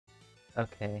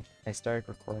Okay, I started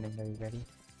recording. Are you ready?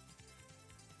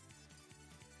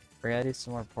 We're gonna do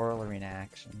some more Portal Arena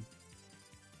action.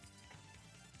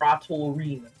 Prato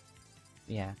Arena.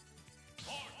 Yeah.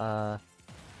 But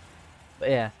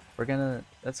yeah,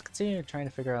 let's continue trying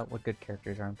to figure out what good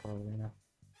characters are in Portal Arena.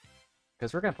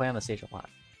 Because we're gonna play on the stage a lot.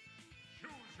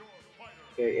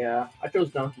 Okay, yeah. I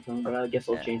chose Donkey Kong, but I guess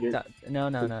I'll change it. No.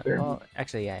 Fair enough. Well,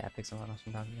 actually, yeah, pick someone else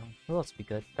from Donkey Kong. Who else would be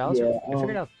good? Bowser? Yeah, I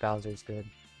figured out Bowser's good.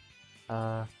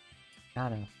 I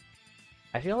don't know.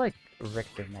 I feel like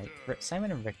Richter might...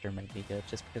 Simon and Richter might be good,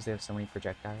 just because they have so many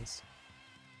projectiles.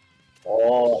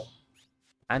 oh,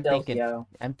 I'm Stealth, thinking yeah.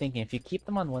 if you keep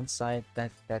them on one side,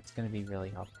 that's gonna be really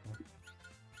helpful.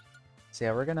 So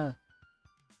yeah,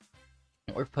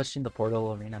 we're pushing the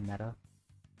Portal Arena meta.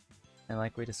 And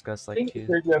like we discussed, I like think the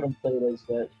character I haven't played as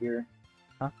yet here.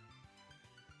 Huh?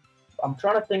 I'm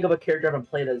trying to think of a character I haven't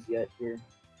played as yet here.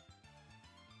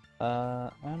 I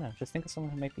don't know, just think of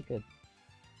someone who might be good.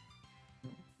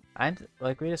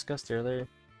 Like we discussed earlier,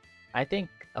 I think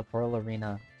a Portal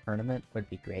Arena tournament would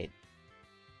be great.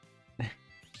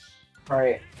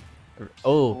 Alright.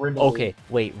 Oh, Ridley. okay,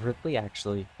 wait, Ridley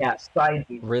actually. Yeah, side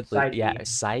B. Ridley, side yeah, B.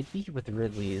 side B with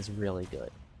Ridley is really good.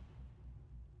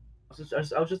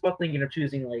 I was just about thinking of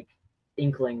choosing, like,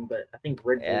 Inkling, but I think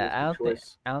Ridley is the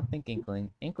choice. I don't think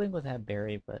Inkling. Inkling would have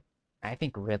Barry, but I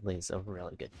think Ridley's a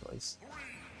really good choice.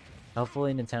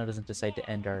 Hopefully Nintendo doesn't decide to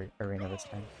end our arena this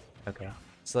time. Okay.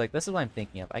 So like this is what I'm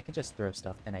thinking of. I can just throw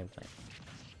stuff and I win.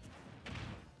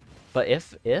 But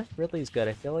if Ridley's good,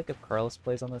 I feel like if Carlos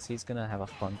plays on this, he's gonna have a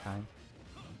fun time.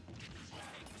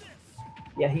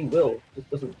 Yeah, he will. Just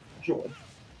doesn't enjoy.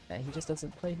 Yeah, he just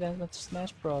doesn't play that much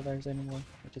Smash Brothers anymore,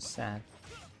 which is sad.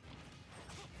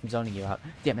 I'm zoning you out.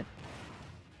 Damn it.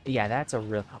 Yeah, that's a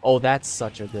real... Oh, that's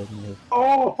such a good move.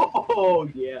 Oh,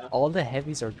 yeah. All the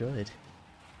heavies are good.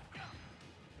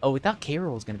 Oh, we thought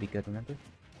K-Rool was gonna be good, remember?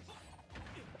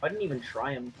 I didn't even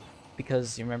try him.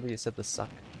 Because you remember you said the suck.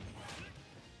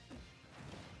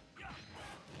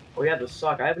 Oh yeah, the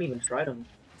suck. I haven't even tried him.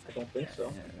 I don't think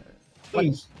so.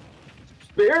 Please,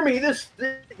 spare me. This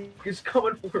thing is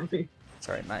coming for me.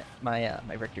 Sorry, my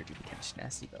Richter dude became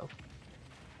nasty though.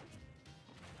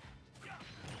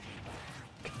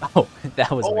 Oh, that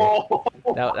was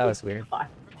weird. That was weird.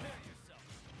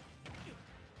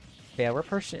 Yeah, we're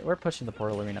pushing the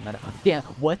Portal Arena meta. Yeah,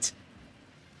 what?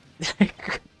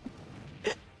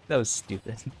 That was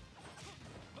stupid.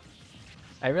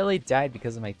 I really died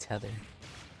because of my tether.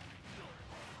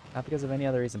 Not because of any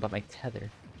other reason, but my tether.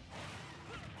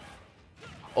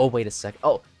 Oh, wait a sec.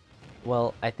 Oh!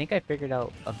 Well, I think I figured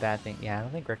out a bad thing. Yeah, I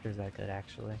don't think Richter's that good,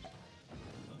 actually.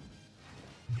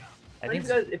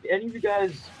 If any of you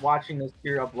guys watching this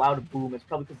hear a loud boom, it's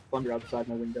probably because of thunder outside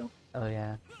my window. Oh,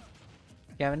 yeah.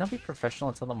 Yeah, I mean, don't be professional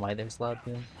and tell them why there's loud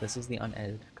boom. This is the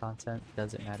unedited content.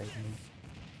 Doesn't matter to me.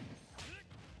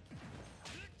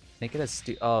 Make it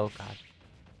a oh, God.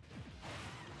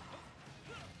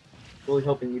 Really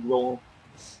hoping you'd roll.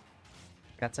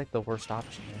 That's like the worst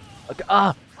option here. Okay.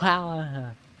 Ah!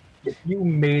 Wow! If you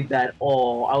made that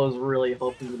all, I was really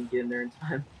hoping you would get in there in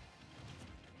time.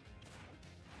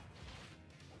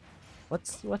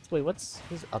 What's Ridley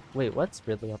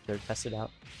up there? Test it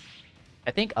out. I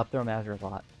think up throw matters a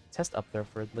lot. Test up throw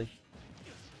for Ridley.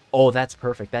 Oh, that's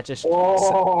perfect. That just...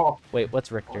 Oh! Wait,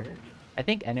 what's Richter? I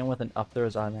think anyone with an up throw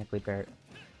is automatically Barret.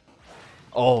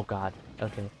 Oh, God.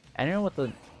 Okay. Anyone with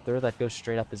a throw that goes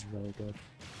straight up is really good.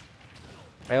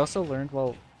 I also learned,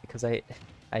 well, because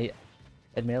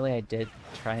admittedly I did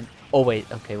try and... Oh,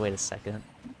 wait. Okay, wait a second.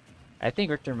 I think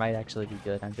Richter might actually be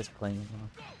good. I'm just playing him wrong.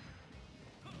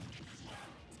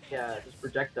 Yeah, just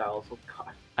projectiles. Oh,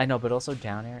 God. I know, but also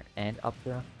down air and up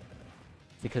throw.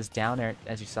 Because down air,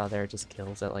 as you saw there, just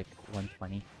kills at like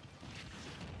 120.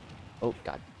 Oh,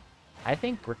 God. I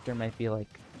think Richter might be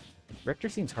like... Richter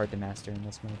seems hard to master in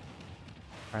this mode.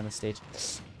 Or on the stage.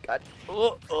 God.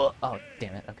 Oh,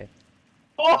 damn it. Okay.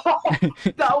 Oh,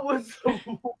 that was...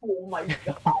 Oh, my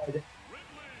God.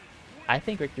 I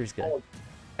think Richter's good.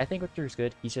 I think Richter's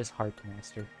good. He's just hard to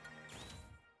master.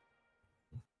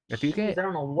 If you get... I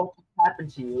don't know what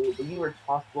happened to you, but you were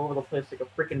tossed all over the place like a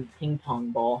freaking ping pong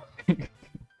ball.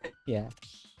 Yeah.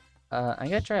 I'm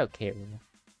gonna try out K-Rool.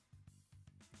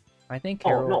 I think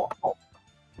K-Rool... Oh,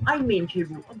 no. I mean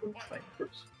K-Rool. I'm gonna try it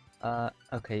first.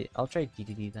 Okay. I'll try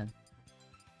DDD then.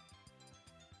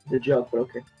 The joke, but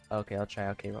okay. Okay, I'll try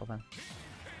out K-Rool then.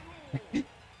 The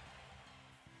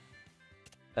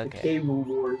Okay. K-Rool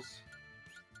wars.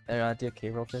 Do a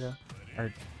K-Rool video?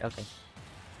 Or... Okay.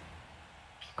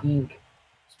 Pink.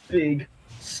 It's big.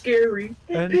 Scary.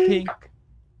 And pink.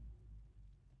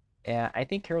 Yeah, I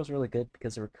think Carol's really good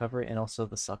because of recovery and also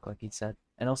the suck, like he said.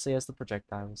 And also he has the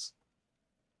projectiles.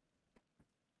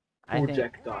 I think,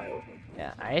 Projectile.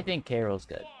 yeah, I think Carol's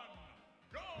good.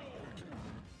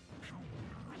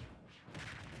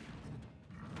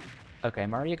 Okay,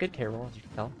 I'm already a good Carol, as you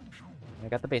can tell. I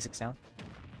got the basic sound.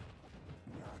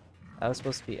 That was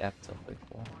supposed to be F tilted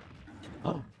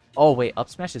cool. Oh wait, up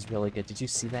smash is really good. Did you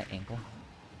see that angle?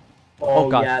 Oh Oh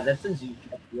god. yeah, that sends you.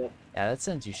 Yep. Yeah, that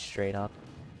sends you straight up.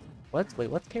 What's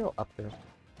Carol up throw?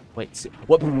 Wait,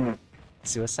 what?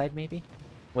 Suicide maybe?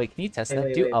 Wait, can you test Hey, that?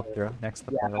 wait, Do wait, up wait. throw next to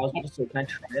the Yeah, I portal. was about to say, can I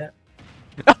try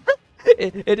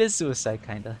it? It is suicide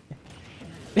kinda.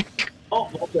 Oh,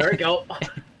 well, there we go.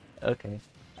 Okay.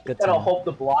 Good to Gotta know. hope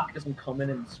the block doesn't come in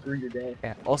and screw your day.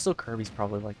 Yeah, also Kirby's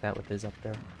probably like that with his up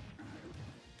throw.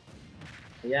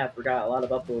 Yeah, I forgot a lot of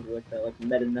uploads like that, like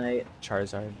Meta Knight.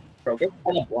 Charizard. Bro, get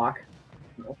on the block.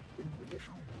 No.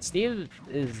 Steve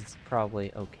is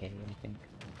probably okay, I think.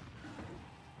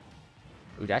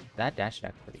 Ooh, that dash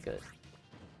attack's pretty good.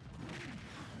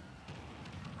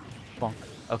 Bonk.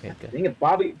 Okay, good. Dang it,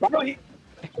 Bobby! Bobby!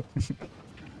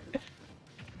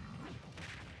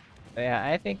 Yeah,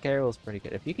 I think Carol's pretty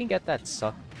good. If you can get that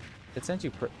suck, it sends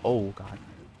you oh god.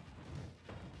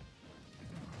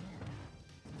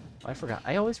 I forgot.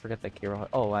 I always forget that Carol.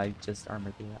 Oh, I just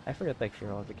armored through that. I forget that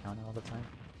Carol has a counter all the time.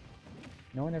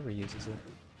 No one ever uses it.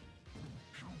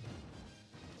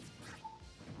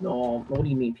 No, what do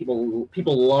you mean? People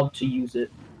love to use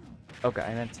it. Okay,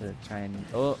 I meant to try and.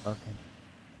 Oh, okay.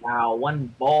 Wow,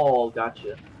 one ball,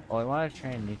 gotcha. Well, I want to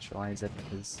try and neutralize it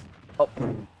because. Oh.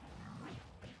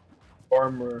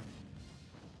 Armor.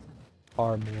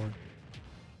 Armor.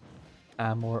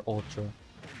 Amor Ultra.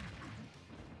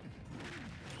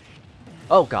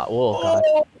 Oh god. Oh god.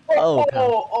 Oh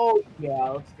god. Oh, yeah,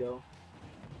 let's go.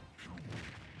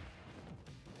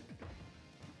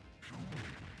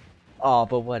 Oh,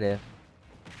 but what if?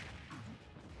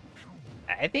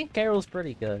 I think Carol's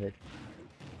pretty good.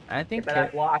 I think Get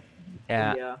that block.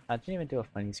 yeah, Yeah. I didn't even do a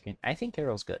funny screen. I think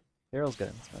Carol's good. Carol's good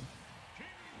in this one.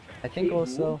 I think Hey,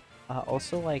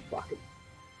 also like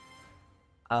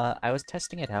I was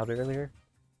testing it out earlier,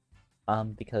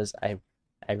 because I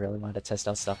really wanted to test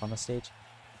out stuff on the stage,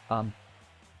 and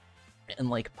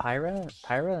like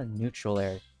Pyra neutral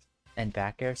air and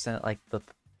back air sent like the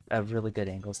really good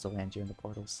angles to land you in the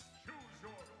portals,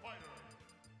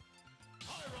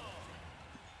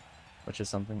 which is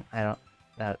something I don't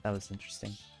that was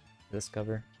interesting to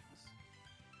discover.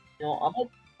 You know,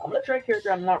 I'm gonna try a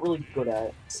character I'm not really good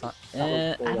at.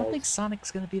 I don't think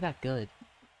Sonic's gonna be that good.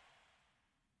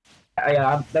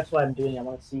 That's what I'm doing. I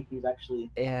want to see if he's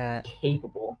actually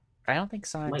capable. I don't think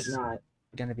Sonic's Might not.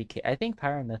 gonna be. I think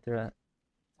Pyra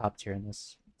top tier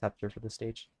for the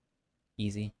stage,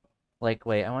 easy. Like,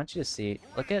 wait, I want you to see.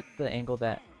 Look at the angle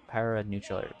that Pyra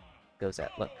neutral goes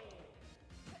at. Look.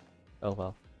 Oh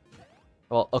well.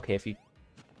 Well, okay, if you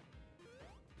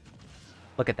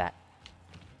look at that.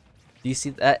 Do you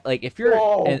see that? Like, if you're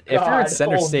at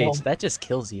center stage, that just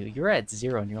kills you. You're at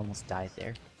 0 and you almost died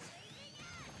there.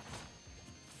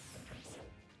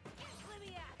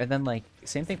 And then, like,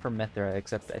 same thing for Mythra,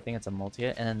 except I think it's a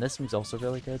multi-hit. And then this move's also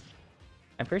really good.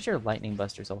 I'm pretty sure Lightning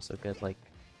Buster's also good. Like,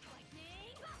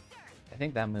 I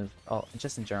think that move,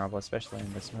 just in general, but especially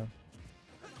in this move.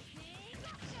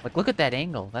 Like, look at that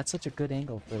angle. That's such a good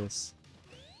angle for this.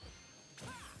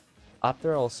 Up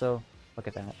there also, look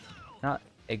at that. Not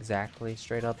exactly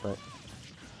straight up, but...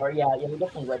 Oh yeah, we're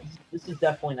definitely right. This is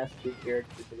definitely an S2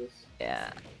 character for this.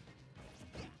 Yeah.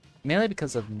 Mainly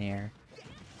because of Nair.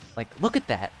 Like, look at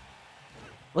that!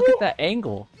 Look at that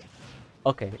angle!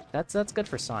 Okay, that's good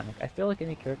for Sonic. I feel like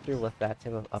any character with that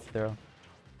type of up throw,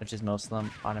 which is most of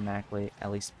them, automatically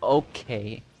at least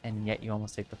okay, and yet you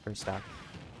almost take the first stock.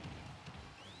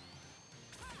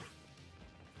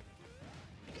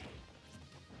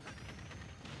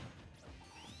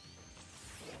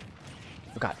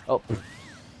 Oh god, oh.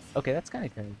 Okay, that's kind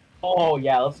of good. Oh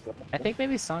yeah, let's go. I think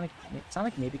maybe Sonic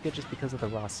may be good just because of the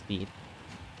raw speed.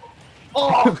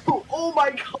 Oh! Oh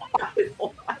my god!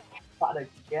 Oh my god,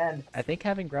 again. I think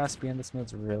having raw speed in this mode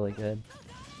is really good.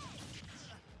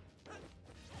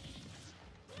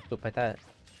 Oop, I thought.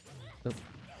 Oop.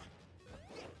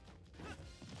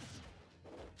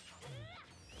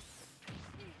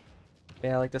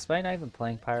 Yeah, like, despite not even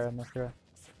playing Pyra Mythra,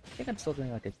 I think I'm still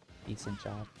doing, like, a decent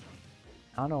job.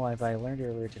 I don't know why, but I learned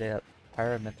earlier today that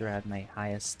Pyra Mythra had my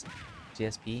highest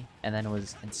GSP, and then it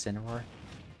was Incineroar,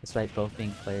 despite both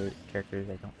being characters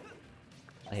I don't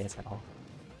play as at all.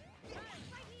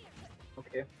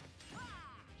 Okay.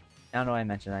 I don't know why I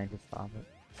mentioned that, I just thought of it.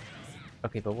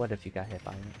 Okay, but what if you got hit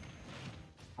by it?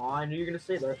 Oh, I knew you were gonna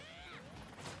say that.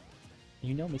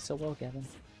 You know me so well, Gavin.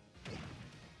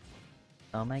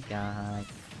 Oh my god.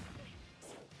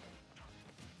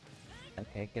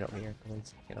 Okay, get over here,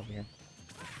 please. Get over here.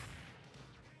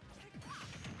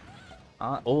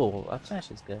 Oh, up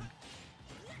smash is good.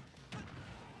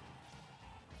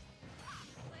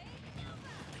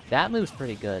 That move's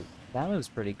pretty good. That move's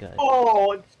pretty good.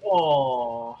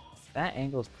 Oh. That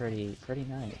angle's pretty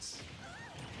nice.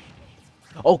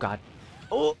 Oh god.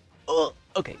 Oh.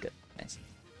 Okay, good. Nice.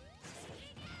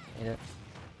 Hit it.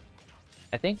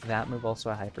 I think that move also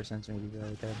a hypersense would be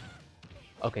really good.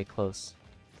 Okay, close.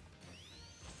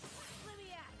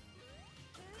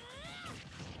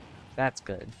 That's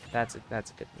good. That's a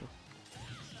good move.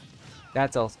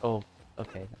 That's also. Oh,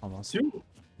 okay, almost. Dude.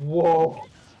 Whoa.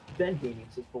 Ben gaming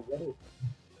says for what?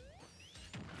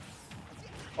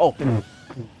 Oh.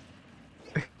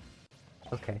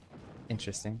 Okay,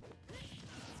 interesting.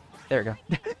 There we go.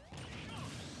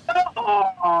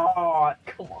 Oh,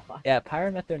 come on. Yeah,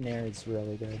 Pyramethor Nair is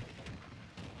really good.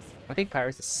 I think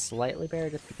Pyro's is slightly better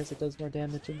just because it does more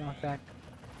damage and knockback.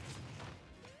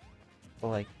 But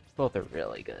like, both are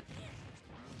really good.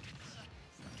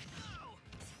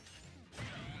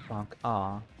 Bonk.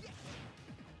 Aw.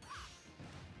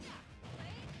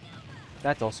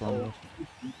 That's also a move.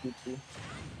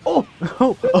 Oh!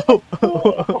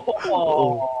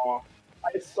 Oh!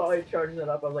 I saw you charging it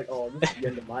up. I was like, oh, this is the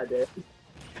end of my day.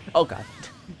 Oh god.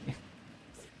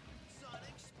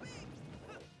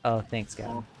 Oh, thanks,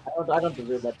 Gavin. I don't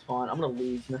deserve that taunt. I'm gonna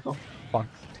lose now. Bonk.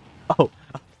 Oh.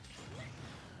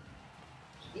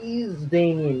 Jeez,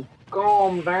 Damien,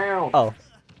 calm down. Oh.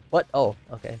 What? Oh,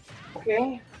 okay.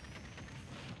 Okay.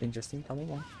 Interesting. Tell me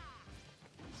more.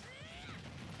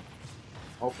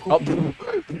 Oh.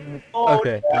 Oh.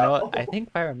 Okay. You know what? I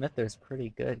think Pyramethor's pretty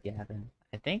good, Gavin.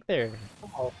 I think they're.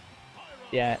 Oh.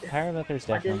 Yeah, Pyramethor's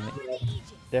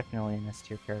definitely an S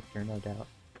tier character, no doubt.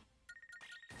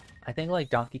 I think like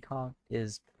Donkey Kong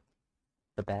is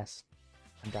the best,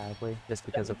 undoubtedly, just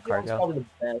because of Cargo. Probably the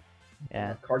best.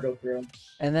 Yeah. Cargo through.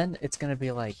 And then it's gonna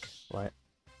be like what?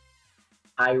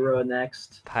 Pyro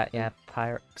next.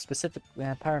 Pyramethor.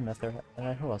 And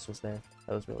then who else was there?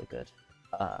 That was really good.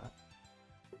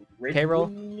 Ridley, K-Roll?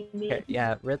 maybe?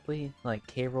 Yeah, Ridley, like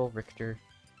K-Roll, Richter.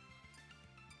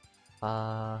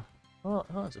 Well,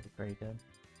 who else would be pretty good?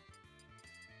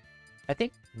 I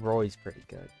think Roy's pretty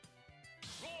good.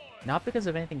 Not because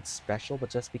of anything special,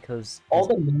 but just because all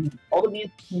the moves are gonna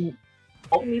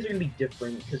be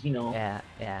different because you know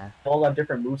yeah. all have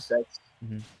different movesets.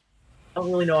 Mhm. I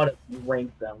don't really know how to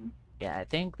rank them. Yeah, I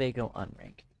think they go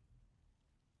unranked.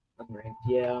 Unranked,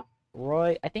 yeah.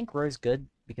 Roy, I think Roy's good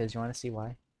because you want to see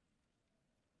why.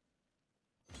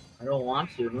 I don't want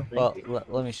to. No, thank Well, you.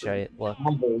 let me show you. Look,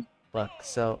 Humble.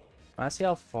 So want to see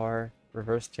how far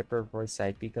reverse tipper Roy's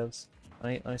side B goes?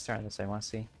 Let me start on this side. I want to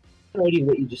see. I have no idea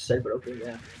what you just said, but okay,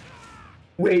 yeah.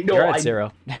 Wait, no, You're at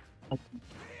 0,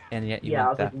 and yet you yeah, I went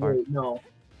was that like, far. wait, no.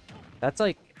 That's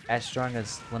like as strong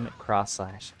as limit cross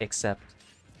slash, except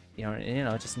you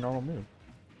know, just a normal move.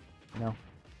 You know,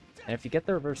 and if you get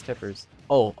the reverse tippers,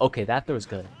 oh, okay, that throw's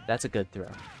good. That's a good throw.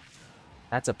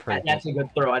 That's a pretty. That's a good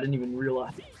throw. I didn't even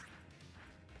realize.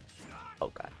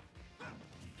 Oh god.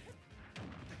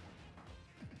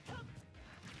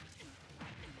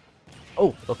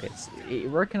 Oh, okay. So,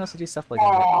 Roy can also do stuff like that.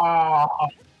 Oh,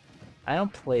 I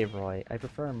don't play Roy. I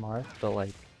prefer Marth, but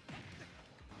like,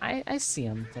 I see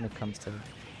him when it comes to.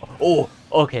 Oh,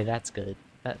 okay, that's good.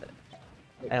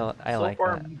 I like so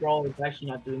far, that. Brawl is actually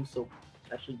not doing so.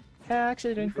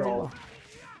 Actually doing pretty well.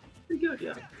 Pretty good,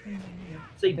 yeah.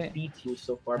 Say Okay. B tier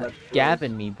so far, but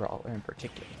Gavin Me Brawler in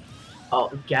particular.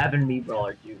 Oh, Gavin Me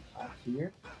Brawler, dude.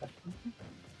 Here.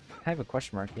 I have a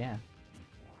question mark. Yeah.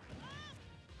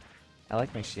 I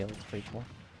like my shield. It's pretty cool.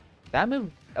 That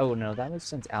move. Oh no, that move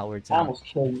sends outwards. I almost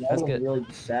killed me. That's I was good. really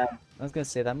sad. I was gonna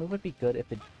say that move would be good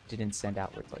if it didn't send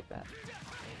outwards like that,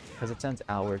 because it sends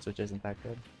outwards, which isn't that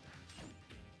good.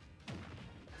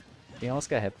 You almost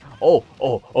got hit. Oh,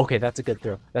 okay, that's a good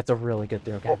throw. That's a really good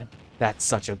throw, Gavin. That's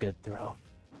such a good throw.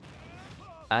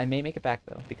 I may make it back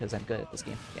though, because I'm good at this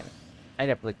game. Damn it. I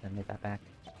definitely can make that back.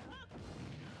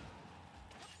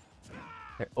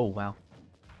 There. Oh wow.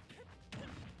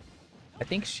 I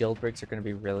think shield breaks are going to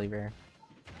be really rare.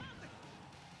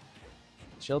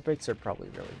 Shield breaks are probably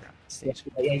really rare on the stage.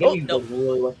 Yeah, Oh, you no.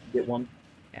 really lucky to get one.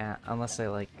 Yeah, unless I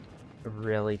like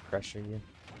really pressure you.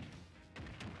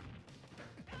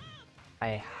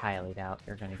 I highly doubt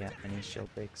you're going to get any shield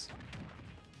breaks.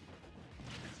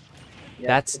 Yeah,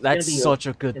 That's it's gonna be such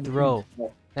a good intense throw.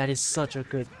 stuff. That is such a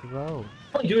good throw.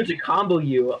 I'm doing it to combo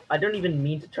you. I don't even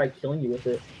mean to try killing you with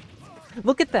it.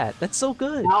 Look at that. That's so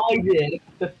good. Now I did.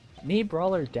 Knee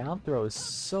brawler down throw is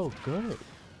so good.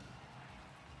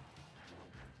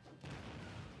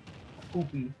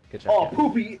 Poopy. Good job. Oh,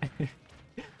 Gavin. poopy!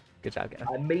 Good job, Gavin.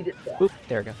 I made it back. Boop.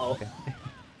 There we go. Oh. Okay.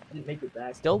 I didn't make it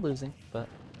back. Still losing, but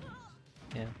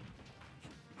yeah.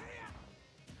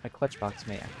 My clutch box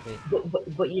may activate.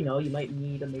 But you know, you might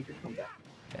need a major comeback.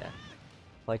 Yeah.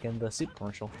 Like in the soup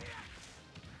commercial.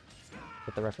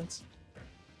 Get the reference?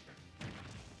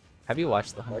 Have you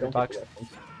watched the I Hungry don't Box? get the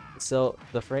reference. So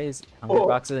the phrase "Hungry Oh.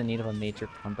 Box is in need of a major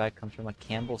comeback" comes from a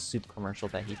Campbell's soup commercial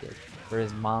that he did, where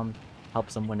his mom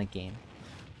helps him win a game.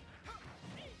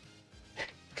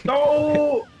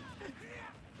 No!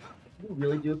 Did you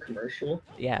really do a commercial?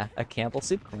 Yeah, a Campbell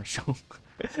soup commercial,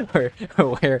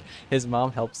 where his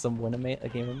mom helps him win a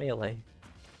game of Melee,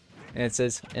 and it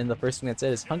says, and the first thing that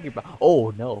says "Hungry Box."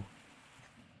 Oh no!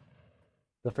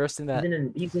 The first thing that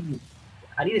He's in.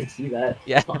 I need to see that.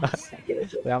 Yeah. Hold on a second.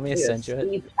 Wait, I'm gonna Yeah, send you it.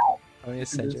 Steve, I'm gonna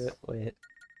send you it. Wait.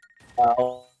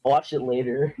 I'll watch it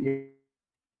later.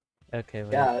 Okay.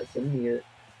 Wait. Yeah, send me it.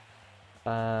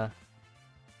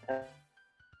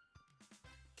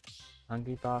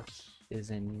 Hungry Box is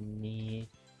in need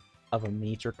of a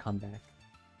major comeback.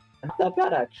 Not that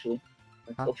bad actually.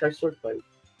 Huh? I'll try sword fight.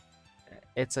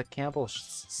 It's a Campbell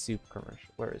soup commercial.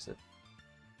 Where is it?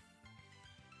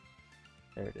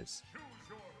 There it is.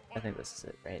 I think this is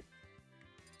it, right?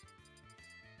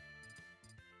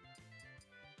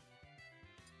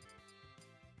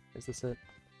 Is this it?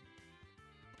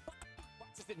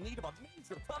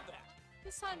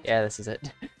 Yeah, this is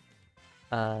it.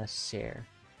 Share.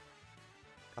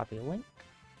 Copy a link.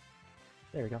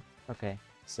 There we go. Okay,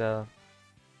 so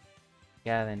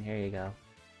yeah, then here you go.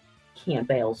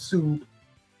 Campbell soup.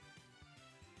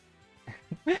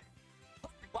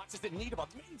 Boxes in need of a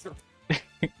major.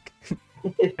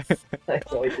 I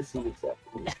can't wait to see this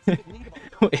afterwards.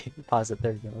 Wait, pause it.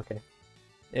 There you go. Okay,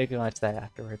 you can watch that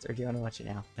afterwards, or do you want to watch it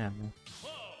now? I don't know.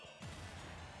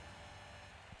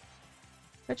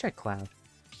 I try Cloud.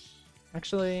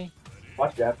 Actually,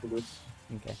 Watch it afterwards.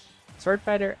 okay. Sword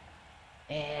Fighter.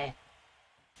 I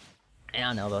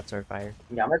don't know about Sword Fighter.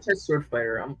 Yeah, I'm gonna try sword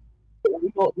fighter.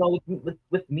 No,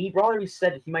 with me, brother, we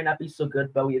said he might not be so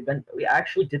good, but we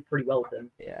actually did pretty well with him.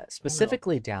 Yeah,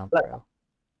 specifically down But- throw.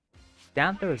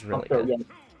 Down throw is really So, good. yeah.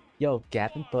 Yo,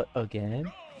 Gavin, but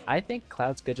again, I think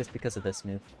Cloud's good just because of this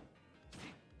move.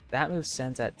 That move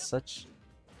sends at such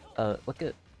look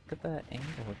at that angle,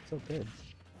 it's so good.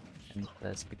 And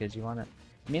this because you wanna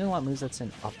want moves that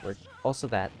send upward. Also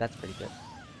that's pretty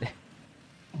good.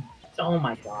 Oh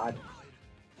my god.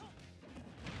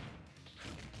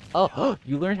 Oh,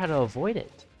 you learned how to avoid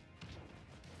it.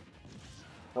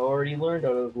 I already learned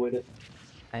how to avoid it.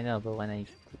 I know, but when I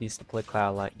used to play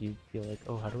Cloud a lot, you'd feel like,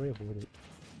 oh, how do I avoid it?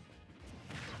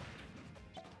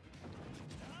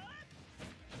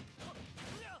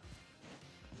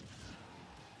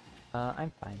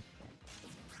 I'm fine.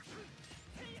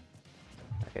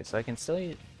 Okay, so I can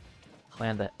still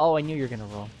land that. Oh, I knew you were gonna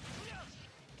roll.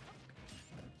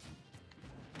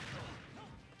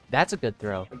 That's a good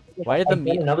throw. Why did the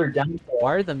I get another down?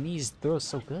 Why are the Mii's throws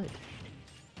so good?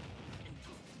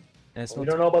 And this We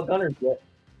one's don't know about gunners yet.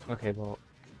 okay. Well,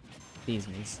 these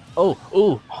Mii's. Oh,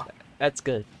 ooh, that's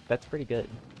good. That's pretty good.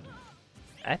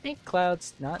 I think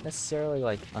Cloud's not necessarily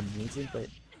like amazing, but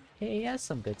hey, he has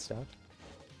some good stuff.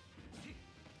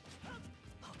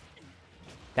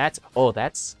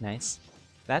 That's nice.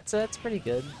 That's pretty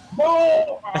good.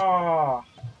 No! Ah!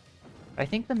 I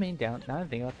think the main now that I'm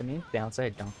thinking about the main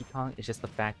downside of Donkey Kong is just the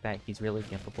fact that he's really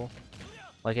gimpable.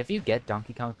 Like if you get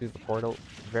Donkey Kong through the portal,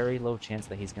 very low chance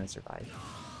that he's gonna survive.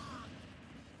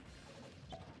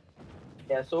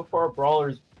 Yeah, so far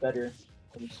Brawler's better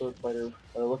than Sword Fighter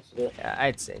by the looks of it. Yeah,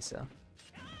 I'd say so.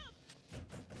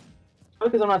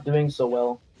 Because I'm not doing so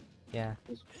well. Yeah.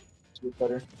 Sword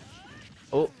Fighter.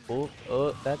 Oh,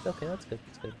 that's okay, that's good,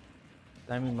 that's good.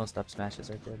 I mean, most up smashes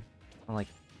are good. Unlike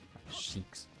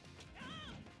Sheik's.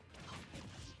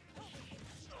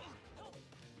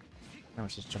 Now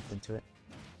let's just jump into it.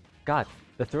 God,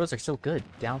 the throws are so good.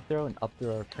 Down throw and up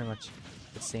throw are pretty much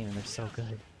the same, and they're so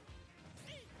good.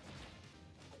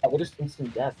 Yeah, we're just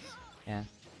instant deaths. Yeah.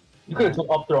 You could have took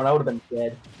up throw and I would have been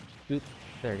dead. Boop.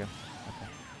 There we go.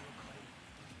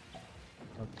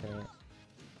 Okay. Okay.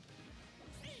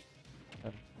 Oh.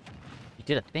 You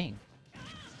did a thing.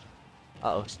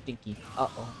 Uh-oh, stinky.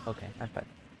 Uh-oh. Okay, I'm fine.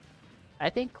 I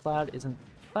think Cloud's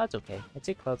okay. I'd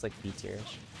say Cloud's like B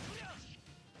tier-ish.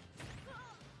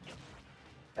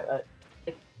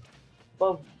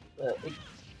 Above,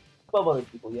 above other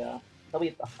people, yeah. Probably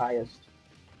at the highest.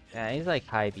 Yeah, he's like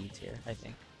high B tier, I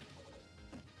think.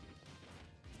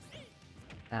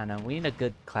 I don't know, we need a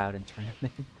good Cloud in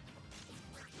tournament.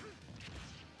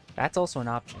 That's also an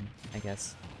option, I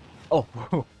guess.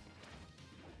 Oh.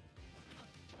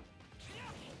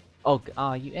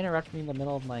 Oh, you interrupted me in the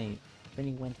middle of my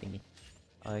spinning wind thingy.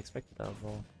 I expected a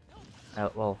roll.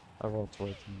 Well, a roll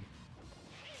towards me.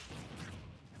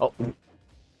 Oh.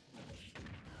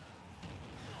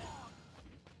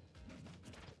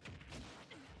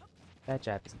 That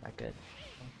jab isn't that good.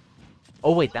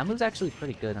 Oh wait, that move's actually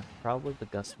pretty good. Probably the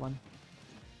gust one.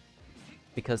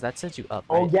 Because that sends you up,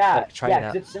 right? Oh yeah, Like, try it yeah,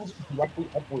 out. 'cause it sends you directly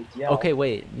upwards. Yeah. Okay,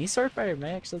 wait. Knee Swordfighter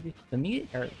may actually be the knee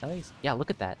or at least yeah. Look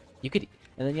at that. You could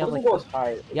and then you It have doesn't like go as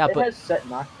high. yeah, it but- has set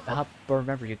knock. but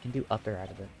remember you can do up there out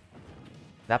of it.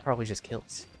 That probably just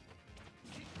kills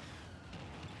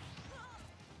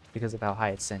because of how high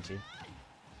it sent you.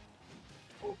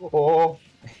 Oh,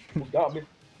 you got me.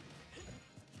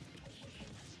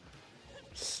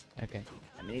 Okay.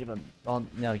 I'm in need of a. Oh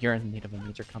no, you're in need of a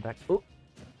major comeback. Oop.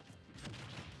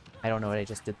 I don't know what I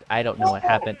just did. I don't know what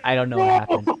happened. I don't know what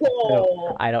happened.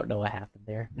 I don't know what happened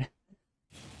there.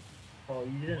 Oh,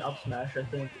 you did an up smash, I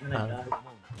think, and then I died.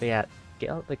 But yeah,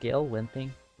 the Gale win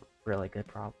thing, really good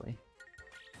probably.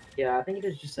 Yeah, I think it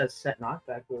is just that set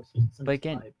knockback though. But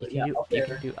again, but you yeah, can up do you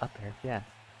there. can do up air, yeah.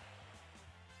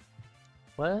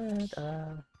 What?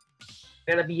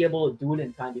 Gotta be able to do it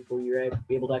in time before you're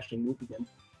be able to actually move again.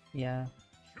 Yeah.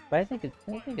 But I think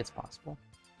it's possible.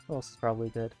 Who else is probably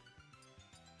good?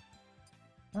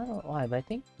 I don't know why, but I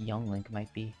think Young Link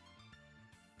might be.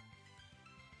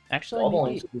 Actually, All the maybe,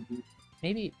 links would be-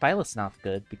 maybe Violet's not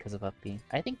good because of up B.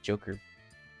 I think Joker.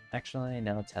 Actually,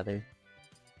 no, Tether.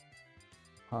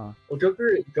 Huh. Well,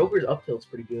 Joker's up tilt's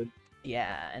pretty good.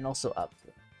 Yeah, and also up.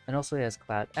 And also he has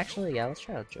Cloud. Actually, yeah, let's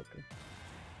try out Joker.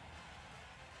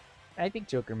 I think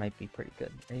Joker might be pretty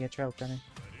good. Are you gonna try out Brennan?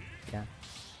 Yeah.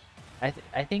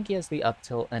 I think he has the up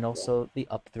tilt and also the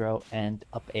up throw and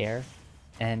up air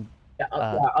and Yeah,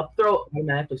 up throw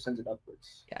automatically sends it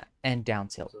upwards. yeah, and down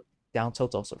tilt. Down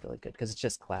tilt's also really good because it's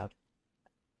just Cloud.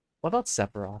 What about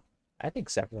Sephiroth? I think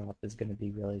Sephiroth is gonna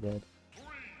be really good.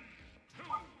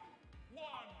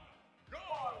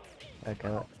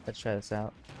 Okay, let's try this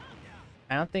out.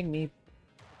 I don't think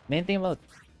main thing about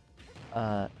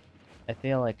I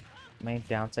feel like main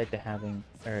downside to having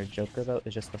Joker though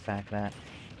is just the fact that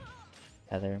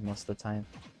Tether most of the time.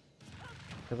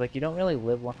 Cause like you don't really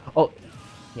live long. Oh,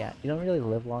 yeah, you don't really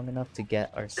live long enough to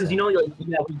get our. Because you know, like,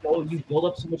 yeah, you build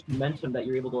up so much momentum that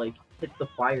you're able to like hit the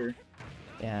fire.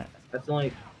 Yeah. That's the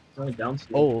only downside.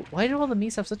 Oh, why do all the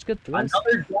Miis have such good throws?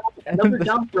 Another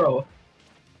down throw.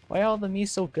 Why are all the Miis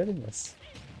so good in this?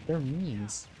 They're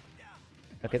Miis.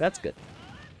 Okay, that's good.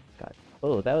 God.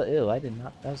 Oh, that was, ew, I did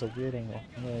not. That was a weird angle.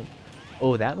 Like,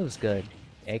 oh, that was good.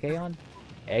 Aegeon?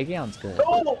 Aegeon's good.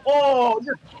 Oh,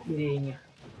 you're kidding.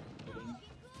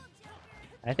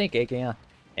 I think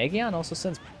Aegeon also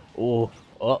sends. Oh,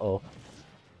 uh-oh.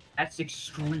 That's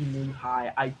extremely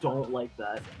high. I don't like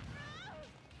that.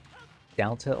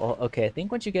 Down to. Oh, okay, I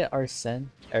think once you get Arsene,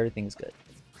 everything's good.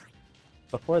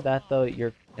 Before that, though,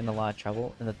 you're in a lot of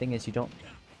trouble. And the thing is, you don't.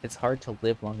 It's hard to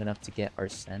live long enough to get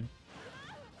Arsene.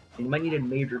 You might need a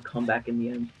major comeback in the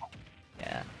end.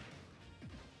 Yeah.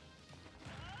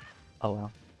 Oh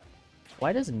well.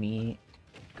 Why does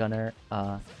Gunner,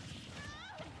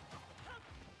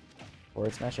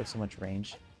 forward smash have so much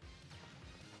range?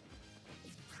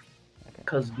 Okay.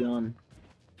 Cause gun.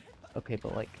 Okay,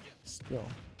 but like, still.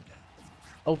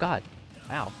 Oh god.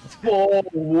 Wow. Oh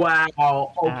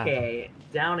wow. Okay.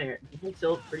 Down air.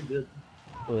 Tilt pretty good.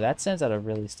 Oh, that sends out a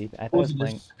really steep. I That thought I was was a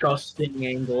playing. disgusting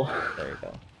angle. There you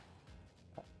go.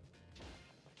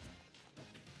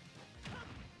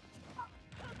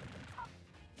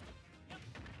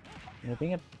 You're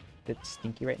being a bit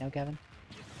stinky right now, Gavin.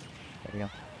 There we go.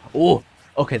 Oh,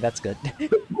 okay, that's good.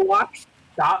 Block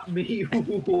stop me.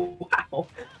 Wow.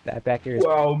 That back air is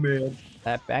Wow, man.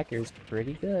 that back air is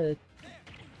pretty good.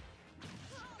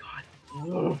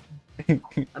 Ugh.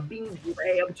 I'm being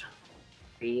grabbed.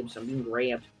 Babes, I'm being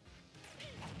grabbed.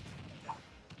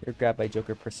 You're grabbed by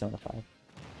Joker Persona 5.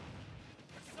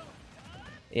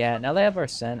 Yeah, now that I have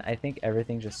Arsene, I think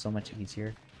everything's just so much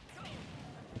easier.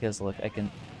 Because look, I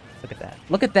can look at that.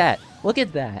 Look at that! Look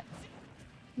at that!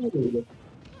 I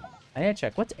need to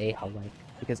check what's Aha like.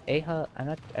 Because Aha,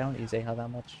 I don't use Aha that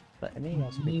much, but it may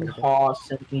also be pretty good. Yeehaw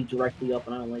sent me directly up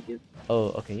and I don't like it. Oh,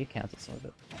 okay, you counted some of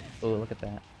it. Oh, look at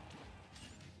that.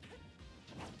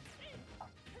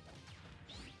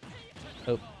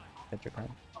 Oh, that's your card.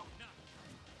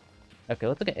 Okay,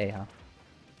 let's look at Aha.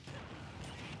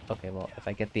 Okay, well, if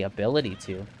I get the ability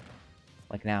to,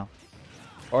 like now,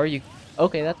 or you,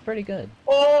 okay, that's pretty good.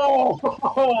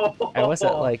 Oh! I was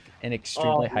at like an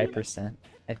extremely Oh, high man. percent,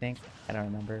 I think. I don't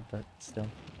remember, but still.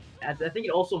 I think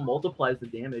it also multiplies the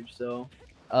damage. So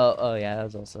Oh yeah, that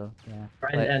was also yeah.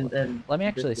 Wait, and let me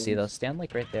actually see though. distance. Stand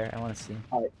like right there. I want to see.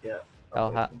 Yeah. Oh,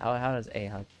 Okay. how does a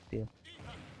hug do?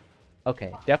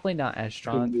 Okay, definitely not as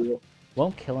strong.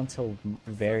 Won't kill until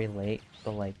very late,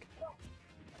 but like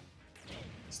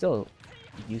still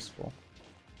useful.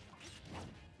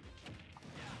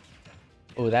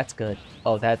 Oh, that's good.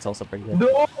 Oh, that's also pretty good.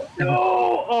 No,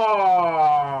 no!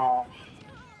 Oh,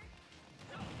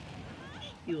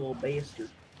 you little bastard.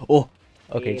 Oh,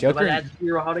 okay, Hey, but Joker. that's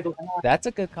zero. How to go? That's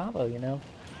a good combo, you know.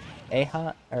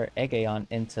 Aha or Egeon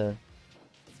into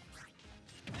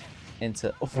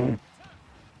oh, boop.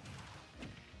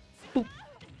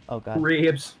 Oh god,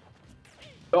 Ribs.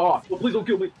 Oh, well, please don't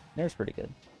kill me. there's pretty good.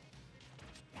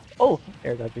 Oh,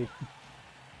 air got beat.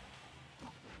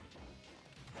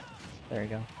 There you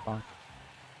go.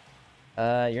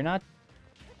 Bonk. You're not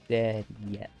dead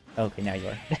yet. Okay, now you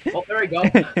are. Oh, there we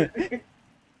go.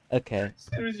 Okay. As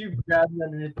soon as you grabbed me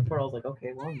underneath the portal, I was like,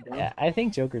 okay, well, I'm done. Yeah, I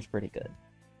think Joker's pretty good.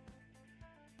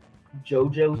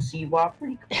 JoJo Siwa,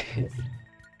 pretty cool.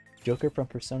 Joker from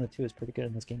Persona 2 is pretty good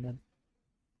in this game, then.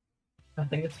 I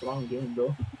think it's the wrong game,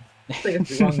 bro. I think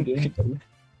it's the wrong game, bro.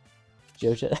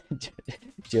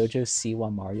 Jojo Siwa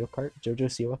Mario Kart? Jojo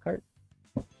Siwa Kart?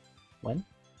 When?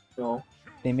 No.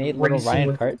 They made Little Racing Ryan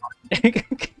with- Kart.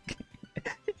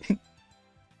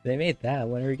 They made that.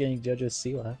 When are we getting Jojo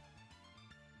Siwa?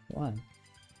 Come on.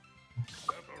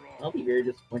 I'll be very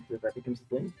disappointed if that becomes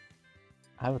a thing.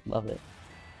 I would love it.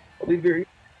 I'll be very.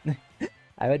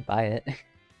 I would buy it.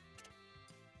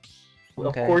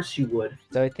 Okay. Of course you would.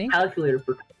 So I think, Calculator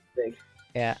for thing.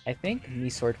 yeah, I think me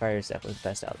Swordfire is definitely the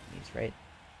best out of these, right?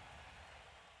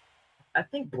 I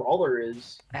think Brawler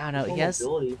is. I don't know. full Yes,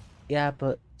 ability. yeah,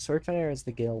 but Swordfire is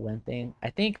the Gale Wen thing. I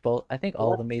think all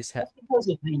the maze have. That's because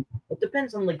of the. It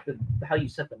depends on like the how you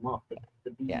set them up.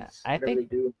 The beats, Yeah, I whatever think-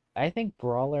 they do. I think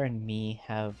Brawler and me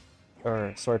have,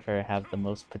 or Swordfire have the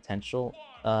most potential.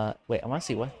 Wait, I want to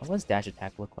see what does dash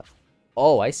attack look like?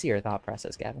 Oh, I see your thought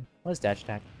process, Gavin. What is dash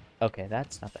attack? Okay,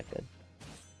 that's not that good.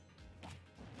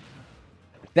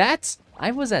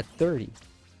 I was at 30.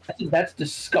 I think that's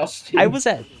disgusting. I was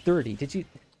at 30. Did you?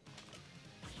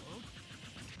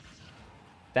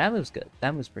 That move's good.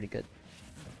 That move's pretty good.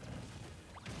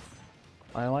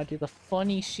 I want to do the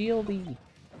funny shieldy.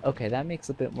 Okay, that makes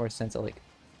a bit more sense at like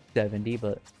 70,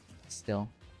 but still.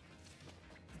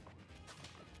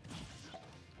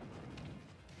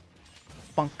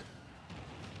 Funk.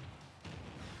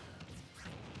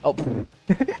 Oh.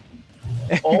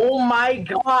 Oh my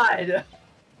god!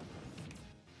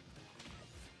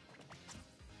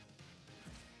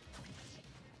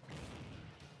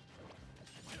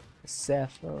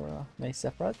 Sephiroth. My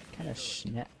Sephiroth kind of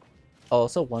snap. Oh,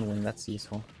 also one wing. That's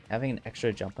useful. Having an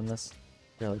extra jump on this,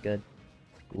 really good.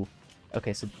 Ooh.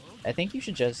 Okay, so I think you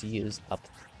should just use up.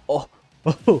 Oh,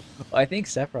 oh! I think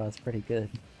Sephiroth's pretty good.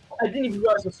 I didn't even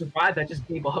realize I survived. I just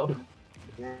gave up.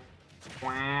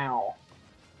 Wow.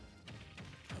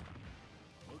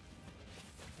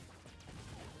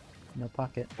 No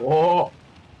pocket. Oh.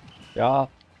 Yeah.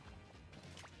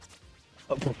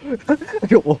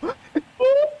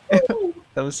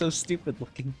 That was so stupid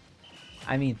looking.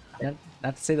 I mean,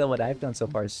 not to say that what I've done so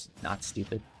far is not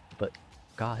stupid, but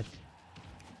God.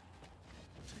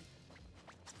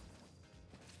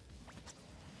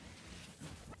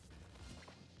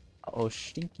 Oh,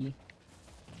 stinky.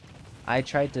 I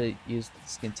tried to use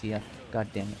Skintia. God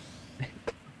damn it.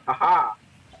 Haha.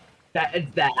 That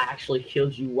actually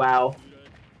killed you. Wow.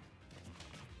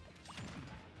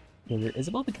 Yeah,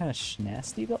 Isabelle be kind of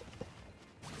nasty though.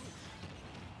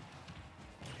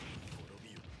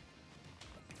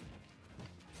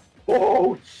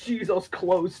 Oh, jeez, I was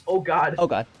close. Oh god. Oh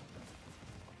God.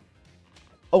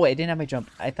 Oh wait, I didn't have my jump.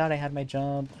 I thought I had my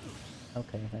jump.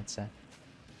 Okay, that's sad.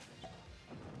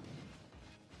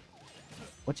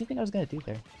 What do you think I was gonna do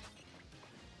there?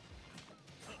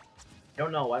 I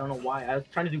don't know. I don't know why. I was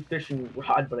trying to do fishing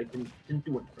rod, but I didn't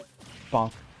do it.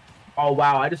 Bonk. Oh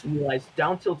wow! I just realized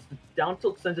down tilt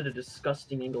sends it a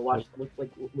disgusting angle. Watch,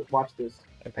 watch this.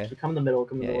 Okay. Actually, come in the middle.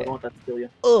 Come in the Yeah, middle. I yeah. don't want that to kill you.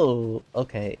 Oh,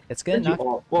 okay. It's gonna Send you not,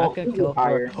 off. Well, not gonna kill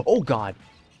higher. her. Oh God.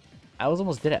 I was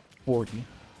almost dead at 40.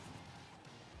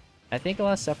 I think a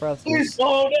lot of Sephiroth's moves.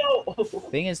 Oh no!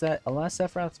 Thing is that a lot of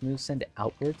Sephiroth's moves send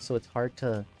outward, so it's hard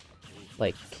to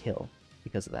like kill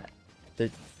because of that.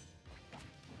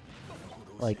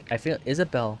 Like I feel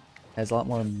Isabelle has a lot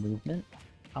more movement,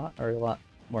 or a lot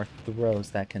more throws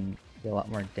that can be a lot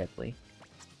more deadly.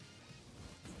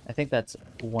 I think that's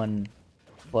one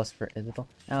plus for Isabelle.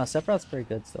 Now Sephiroth's pretty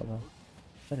good still though.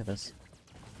 Look at this.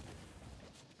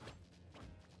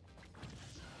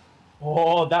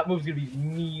 Oh, that move's gonna be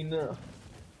mean.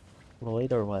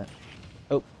 Lloyd or what?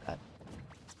 Oh, God.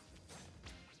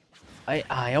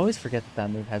 I always forget that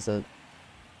move has the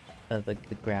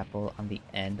grapple on the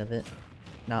end of it,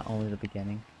 not only the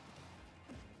beginning.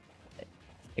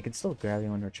 It can still grab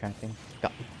you when retracting. Go.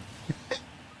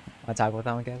 Wanna talk about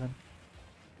that one, Gavin?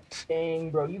 Dang,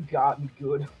 bro, you got me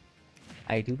good.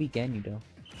 I do begin, you do.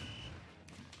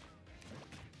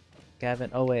 Gavin,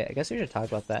 oh wait, I guess we should talk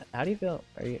about that. How do you feel?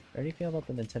 How do you feel about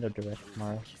the Nintendo Direct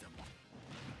tomorrow?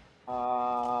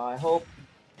 I hope.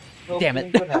 Damn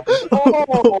it. Good happens.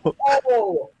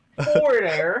 Oh, forward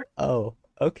air. Oh,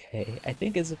 okay. I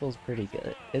think Isabel's pretty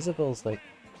good. Isabel's like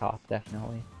top,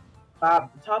 definitely.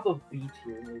 Top of B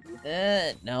tier,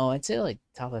 maybe. No, I'd say like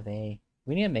top of A.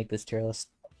 We need to make this tier list.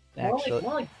 Actually,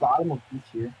 More like bottom of B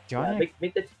tier. do you wanna?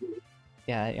 Make that tier.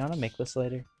 Yeah, you wanna make this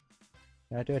later? You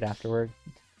wanna do it afterward,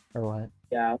 or what?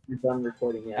 Yeah, we're done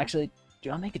recording. Yeah. Actually, do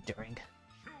you wanna make it during?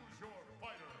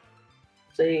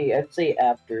 I'd say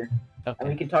after, and we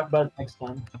Okay. can talk about it next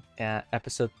time. Yeah,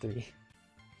 episode 3.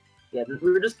 Yeah,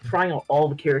 we were just trying out all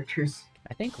the characters.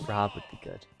 I think Rob would be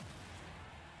good.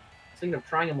 I was thinking of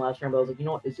trying him last round, but I was like, you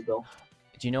know what, Isabel.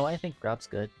 Do you know why I think Rob's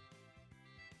good?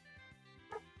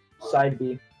 Side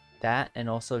B. That and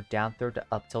also down throw to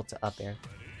up tilt to up air.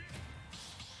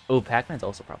 Oh, Pac-Man's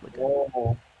also probably good.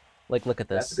 Oh, Like, look at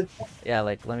that's a this. good point. Yeah,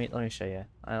 like let me show you.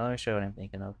 Let me show you what I'm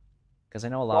thinking of, because I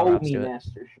know a lot of Follow Robs me, do it.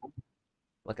 Master.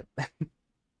 Look at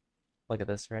look at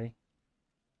this. Ready?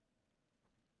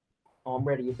 Oh, I'm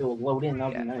ready. If it will load in,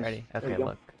 that'll Yeah, be nice. ready. There Okay, you go.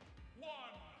 look.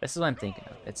 This is what I'm thinking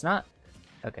of. It's not.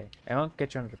 Okay, I won't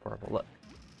get you under the portable. Look.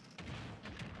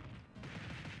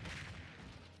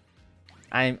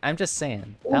 I'm just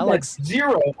saying Oh, that that's looks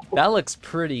zero. that looks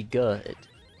pretty good.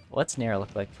 What's Nair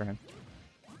look like for him?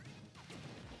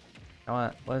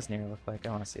 What does Nair look like? I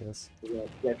want to see this.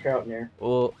 Yeah, Trout in there.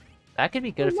 Well, that could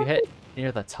be good if you hit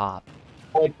near the top.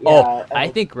 Like, Oh, yeah, I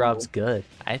was think cool. Rob's good.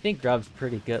 I think Rob's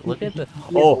pretty good. Look at the. He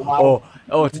has a lot of-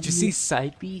 Oh! Did you see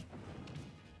side B?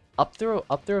 Up throw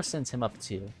sends him up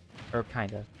too, or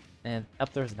kind of, and up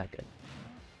throw isn't that good.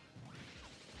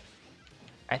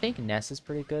 I think Ness is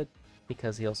pretty good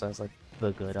because he also has like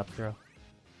the good up throw.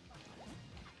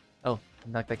 Oh,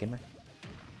 knock that gamer.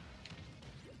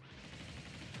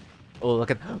 Oh,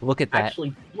 look at that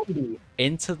Actually, Bundy.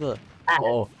 into the.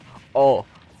 Ah. Oh!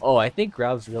 I think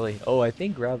Rob's really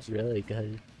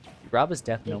good. Rob is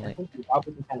Yeah, I definitely. think Rob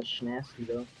was kind of schnasty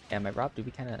though. Yeah, my Rob do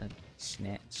be kind of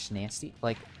schnasty.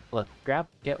 Like, look,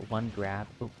 get one grab.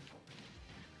 Ooh.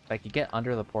 Like, you get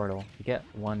under the portal, you get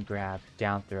one grab,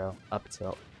 down throw, up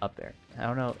tilt, up there. I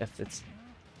don't know if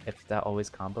that always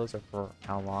combos or for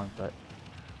how long, but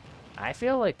I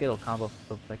feel like it'll combo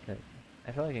for I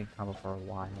feel like it can combo for a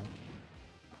while.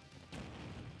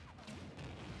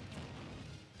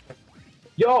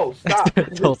 Yo, stop!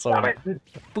 Told Stop someone. it.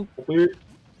 Boop. Weird.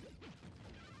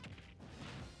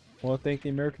 Well, thank the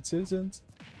American citizens.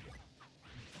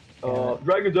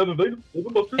 Dragons have invaded.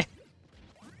 Busters.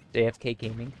 JFK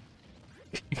Gaming.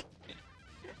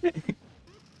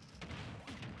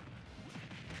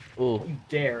 Ooh. Don't you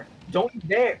dare! Don't you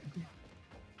dare!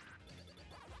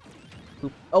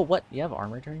 Oop. Oh, what? You have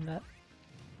armor during that?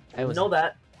 I know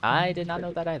that. I did not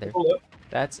know that either. Hold up.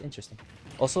 That's interesting.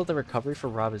 Also, the recovery for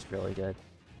Rob is really good.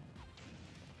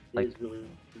 Like- It is really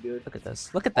good. Look at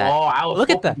this. Look at that. Oh, I was Look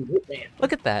at hoping you would, man.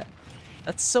 Look at that.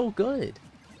 That's so good.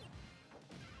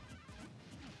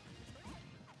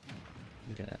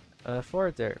 I'm gonna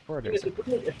forward there. Forward there. If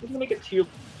we're gonna make a tier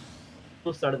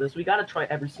list out of this, we gotta try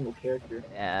every single character.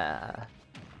 Yeah.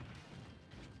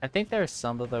 I think there are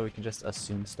some though we can just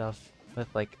assume stuff with,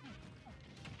 like,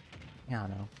 I don't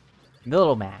know.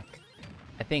 Little Mac.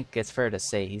 I think it's fair to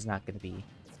say he's not gonna be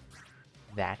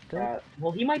that good.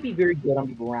 Well, he might be very good on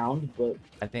the ground, but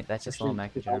I think that's just Little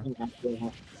Mac in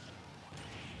general.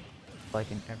 Like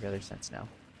in every other sense now.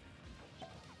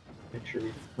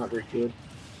 Actually, not very good.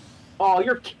 Oh,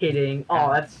 you're kidding!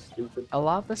 Oh, that's stupid. A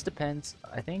lot of this depends.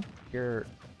 I think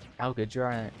how good you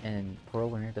are in Portal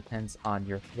Winner depends on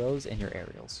your throws and your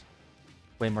aerials,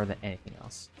 way more than anything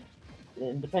else.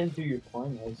 It depends who you're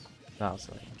playing as.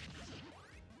 Also,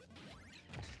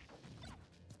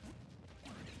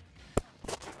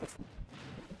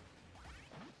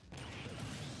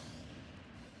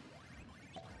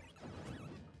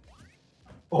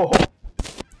 Oh,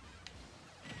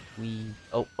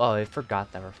 oh, I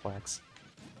forgot that reflex.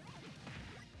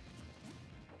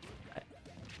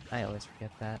 I always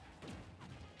forget that.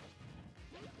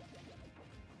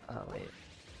 Oh wait,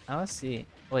 I want to see.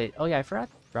 Wait, oh yeah, I forgot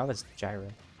Rob has gyro.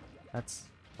 That's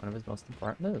one of his most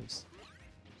important moves.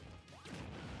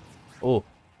 Oh,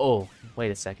 Oh,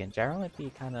 wait a second. Gyro might be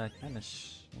kind of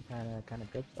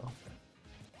good though.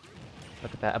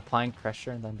 Look at that, applying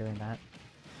pressure and then doing that.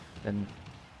 Then,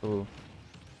 ooh.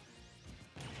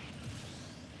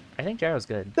 I think Gyro's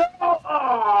good.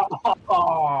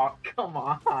 Oh, come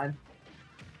on.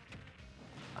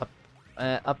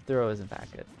 Up throw isn't that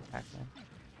good. Pac-Man.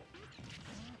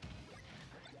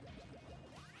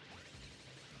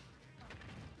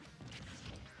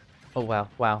 Oh wow,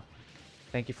 wow.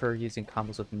 Thank you for using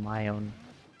combos with my own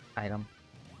item.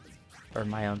 Or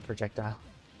my own projectile.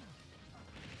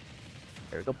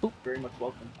 There we go. Boop. Very much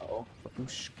welcome. Uh-oh.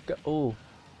 Babushka. Oh.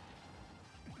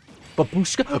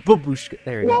 Babushka. Babushka.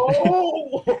 There we go.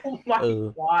 Whoa! Oh my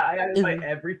Ooh. god. I got hit by Ooh.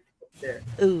 every there.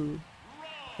 Ooh.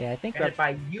 Yeah, I think I got hit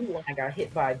by you and I got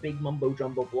hit by a big mumbo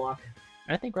jumbo block.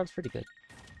 Rob's pretty good.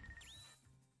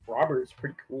 Robert's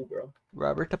pretty cool, bro.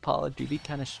 Robert Apollo-Duty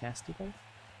kind of shasty though.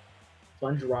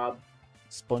 Sponge Rob.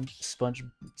 Sponge boobies.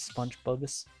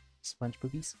 Sponge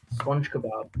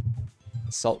kebab.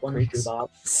 Salt Sponge creeks. kebab.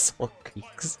 Salt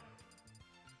creeks.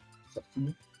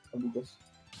 Safi.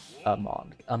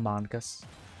 Among Among Us.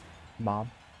 Mom.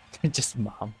 Just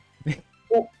mom.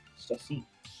 Oh, Safi.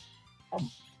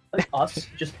 Like us.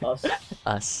 Just us.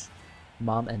 Us.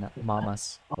 Mom and mom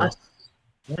us. Us.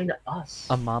 Why not us?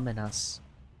 A mom and us.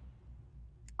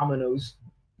 Domino's.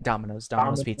 Domino's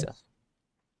Pizza.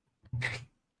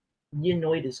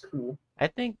 Unite is cool. I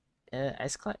think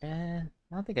Ice Climb. I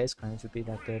don't think Ice Climbers would be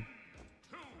that good.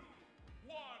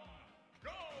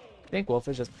 I think Wolf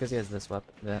is just because he has this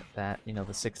weapon, that you know,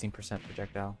 the 16%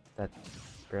 projectile that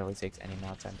barely takes any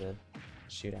amount of time to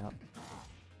shoot out.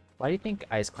 Why do you think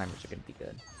Ice Climbers are gonna be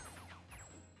good?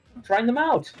 I'm trying them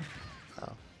out.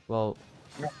 Oh, well,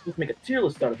 We're not supposed to make a tier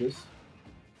list out of this.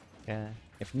 yeah.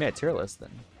 If we made a tier list,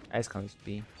 then Ice Climbers would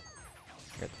be here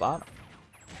at the bottom.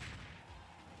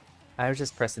 I was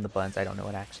just pressing the buttons. I don't know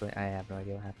what actually. I have no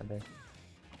idea what happened there.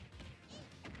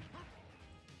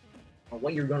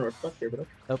 What you're going to reflect there, but okay.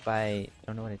 Nope, I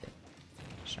don't know what I did.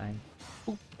 Shine.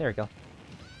 Ooh, there we go.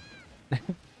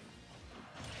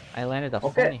 I landed a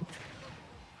Okay. funny.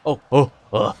 Uh-oh.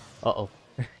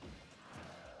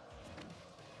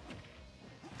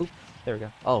 Oop, there we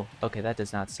go. Oh, okay, that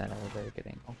does not send at a very good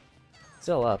angle.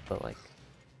 Still up, but like,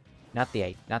 not the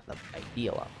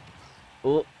ideal up.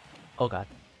 Oh god.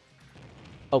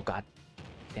 Oh god.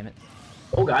 Damn it.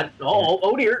 Oh god.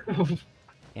 Oh dear.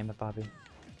 Damn it, Bobby.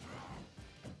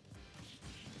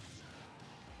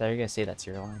 Thought you were gonna say that's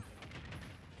your line.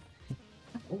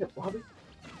 Look at Bobby.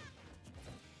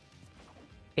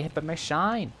 Get hit by my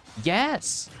shine.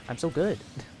 Yes! I'm so good.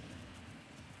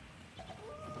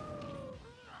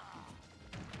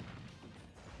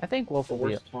 I think Wolf The will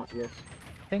be. worst taunt, yes.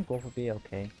 I think Wolf will be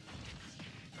okay.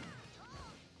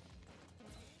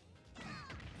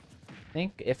 I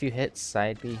think if you hit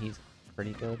side B, he's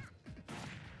pretty good.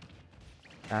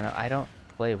 I don't know. I don't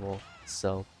play Wolf,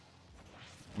 so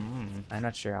I'm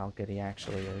not sure how good he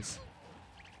actually is.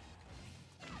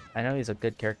 I know he's a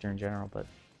good character in general, but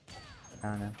I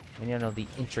don't know. We need to know the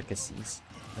intricacies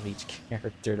of each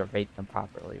character to rate them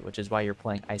properly, which is why you're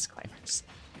playing Ice Climbers.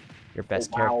 Your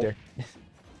best wow. character.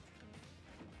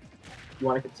 You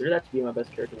want to consider that to be my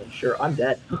best character? Then sure, I'm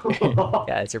dead.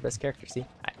 Yeah, it's your best character. See,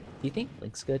 do you think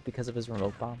Link's good because of his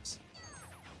remote bombs?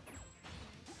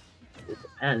 It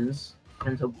depends.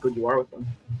 Depends how good you are with them.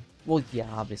 Well, yeah,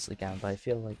 obviously can, but I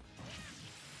feel like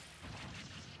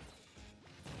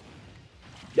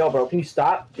Yo, bro, can you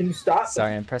stop? Can you stop?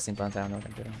 sorry, I'm pressing buttons. I don't know what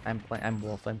I'm doing. I'm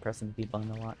Wolf. I'm pressing the B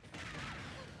button a lot.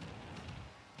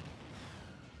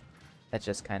 That's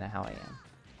just kind of how I am.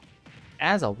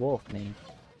 As a Wolf main,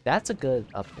 that's a good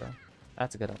up throw.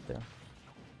 That's a good up throw.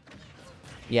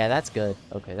 Yeah, that's good.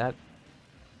 Okay, that.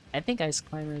 I think Ice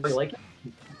Climbers. Oh, you like it?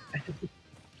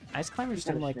 Ice Climbers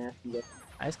seem like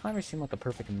Ice Climbers seem like a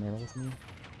perfect middle to me.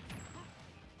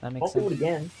 That makes I'll do it sense.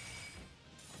 again.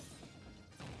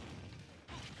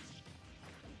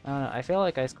 I don't know. I feel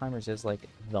like Ice Climbers is like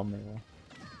the middle.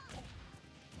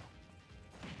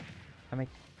 That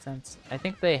makes sense. I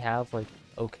think they have like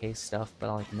okay stuff,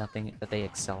 but like nothing that they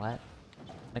excel at.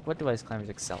 Like, what do Ice Climbers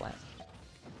excel at?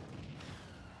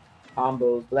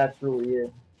 Combos, but that's really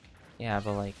it. Yeah,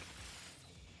 but like.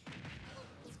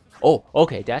 Oh,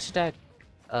 okay. Dash attack.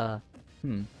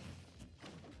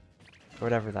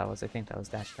 Whatever that was. I think that was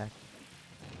dash attack.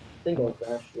 I think I'll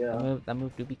dash, yeah. That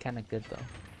move do be kind of good though.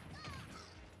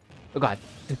 Oh god.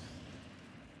 Let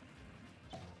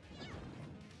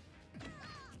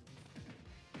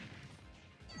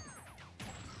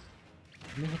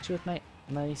me hit you with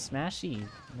my smash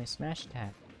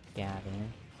attack. Yeah,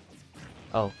 man.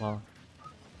 Oh well.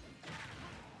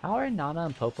 How are Nana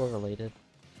and Popo related?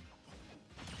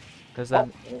 Because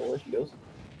then Oh, there she goes.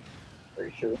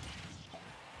 Very sure.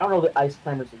 I don't know the ice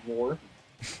climbers more.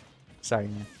 sorry,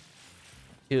 man.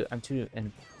 I'm too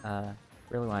and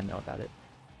really want to know about it.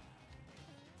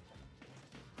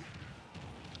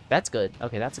 That's good.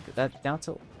 Okay, that's a good. That down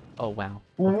to. Oh wow.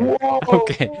 Okay. Whoa!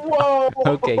 Okay. Whoa!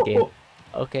 Okay, game.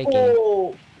 Okay, game.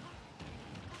 Whoa!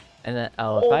 And then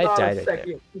oh, if Hold I on died a right there,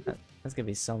 second. that's gonna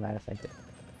be so mad if I did.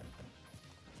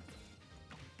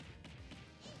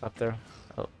 Up there.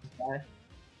 Oh.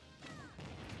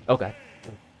 Oh god.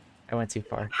 I went too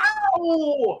far.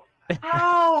 How?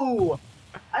 How?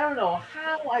 I don't know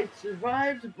how I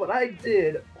survived, but I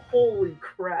did. Holy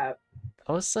crap.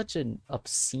 That was such an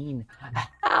obscene.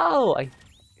 How? I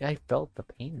felt the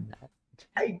pain in that.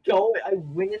 I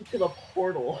went into the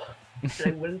portal. And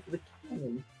I went into the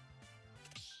cannon.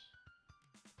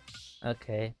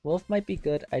 Okay, Wolf might be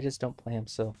good. I just don't play him,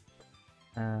 so.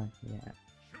 Yeah.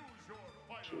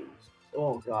 Jeez.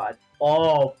 Oh god.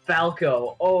 Oh,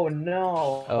 Falco. Oh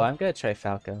no. Oh, I'm gonna try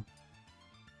Falco. You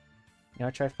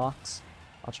wanna try Fox?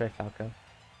 I'll try Falco.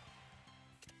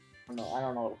 I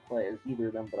don't know how to play as either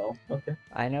of them, but I'll. Okay.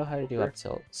 I know how to do Sure. up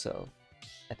tilt, so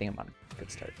I think I'm on a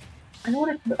good start. I know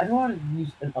how to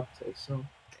use an up tilt, so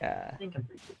Yeah. I think I'm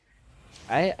pretty good.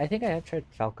 I think I have tried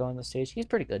Falco on the stage. He's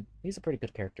pretty good. He's a pretty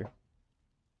good character.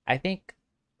 I think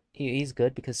he's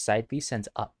good because side B sends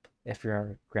up if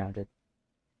you're grounded.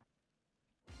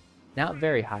 Not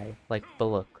very high, like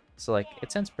Baluk. So like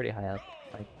it sends pretty high up.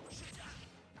 Like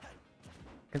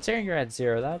considering you're at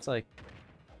 0, that's like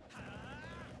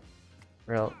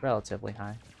relatively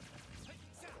high.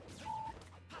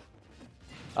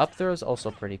 Up throw is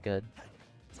also pretty good.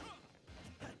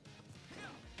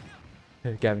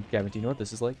 Hey, Gavin, do you know what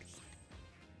this is like?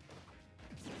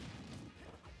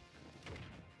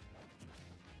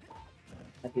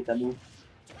 I hate that move.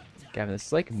 Gavin, this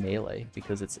is like melee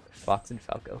because it's Fox and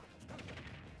Falco.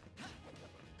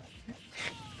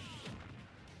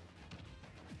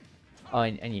 Oh,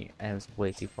 and I was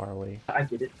way too far away. I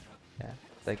get it. Yeah,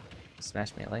 it's like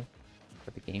Smash Melee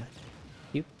for the game.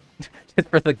 You just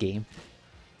for the game.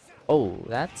 Oh,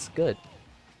 that's good.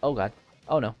 Oh god.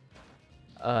 Oh no.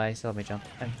 I still have my jump.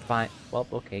 I'm fine. Well,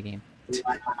 okay, game.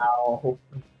 Wow.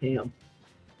 Damn.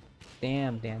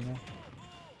 Damn, Daniel.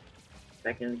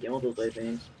 Back in the game with those light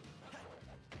things.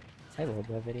 I love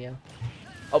that video.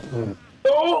 Oh,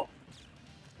 Oh!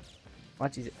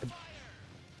 watch these.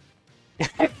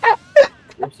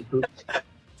 Whoopsie poop. I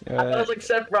thought it was like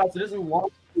Sephiroth, it doesn't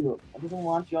launch you. It doesn't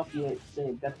launch you off the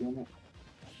stage. God damn it.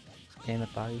 Damn it,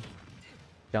 Bobby.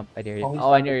 Jump, I dare you. Always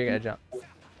Oh, I stop knew it. you were gonna jump.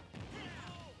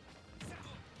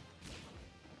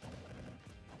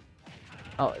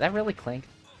 Oh, that really clinked.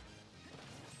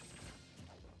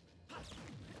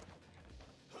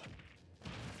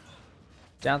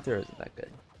 Down throw isn't that good.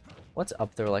 What's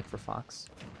up throw like for Fox?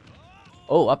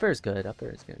 Oh, up air is good. Up air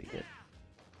is gonna be good.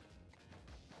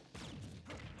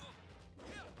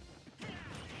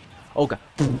 Oh god.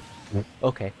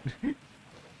 Okay.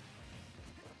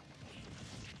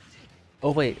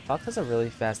 Oh wait, Fox has a really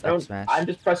fast up smash. I'm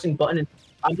just pressing buttons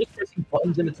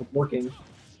and it's working.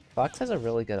 Fox has a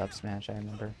really good up smash, I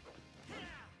remember.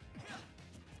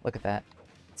 Look at that.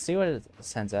 Let's see what it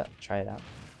sends out. Try it out.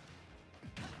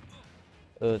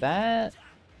 Oh, that...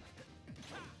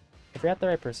 If you're at the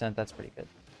right percent, that's pretty good.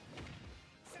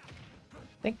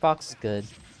 I think Fox is good.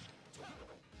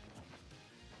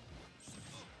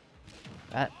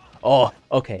 That... Oh,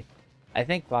 okay. I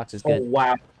think Fox is Oh good.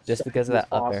 wow. Just because of that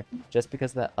That's up air. awesome. Just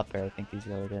because of that up air, I think he's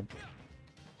really good.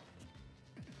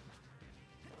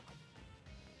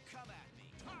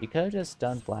 You could have just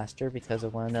done Blaster because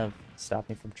it wouldn't have stopped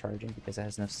me from charging because it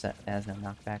has no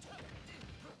knockback.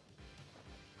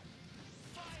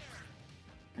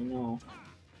 I know.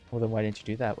 Well then why didn't you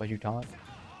do that? Why'd you taunt?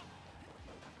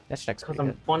 That's Because pretty I'm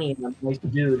good. funny and I'm a nice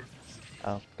dude.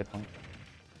 Oh, good point.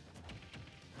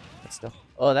 But still.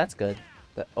 Oh, that's good.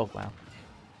 Oh wow.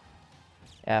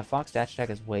 Yeah, Fox dash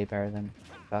attack is way better than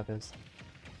Falco's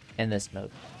in this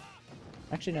mode.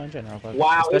 Actually, no, in general. But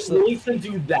Wow, especially... it really sends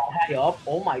you that high up?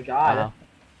 Oh my god. Wow.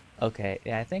 Okay,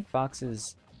 yeah, I think Fox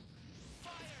is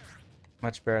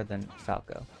much better than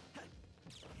Falco.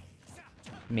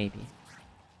 Maybe.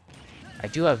 I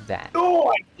do have that. No,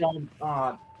 I don't.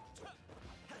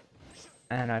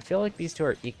 And I feel like these two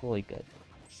are equally good.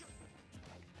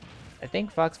 I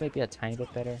think Fox might be a tiny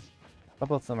bit better, but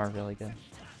both of them are really good.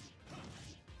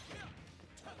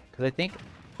 Because I think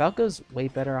Falco's way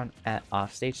better at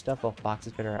offstage stuff, while Fox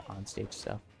is better at onstage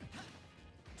stuff.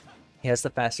 He has the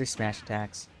faster smash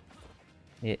attacks.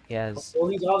 He has... Well,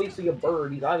 he's obviously a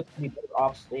bird. He's obviously better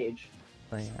off stage.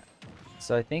 Yeah.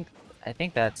 So I think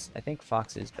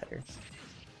Fox is better.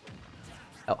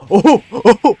 Oh,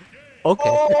 oh, okay.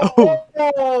 Oh,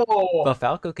 Oh! but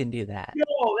Falco can do that.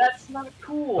 No, that's not But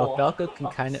cool. Falco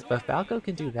can but Falco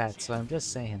can do that. So I'm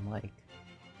just saying, like,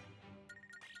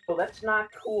 Oh, that's not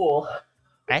cool.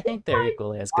 I think they're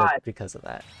equally as good because of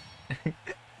that.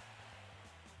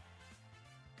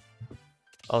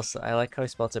 Also, I like how he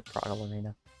spells it Prottle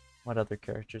Arena. What other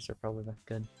characters are probably that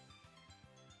good?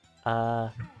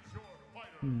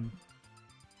 Hmm.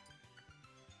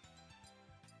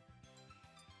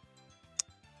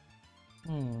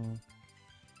 Hmm.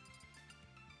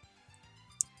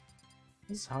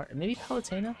 This is hard. Maybe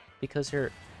Palutena? Because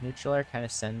her neutral air kind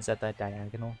of sends at that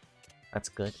diagonal. That's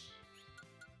good.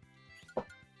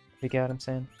 You get what I'm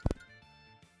saying?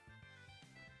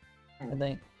 I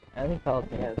think Palutena.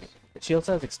 Yes. She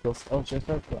also has explosive. Oh, she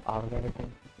also has the auto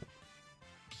everything.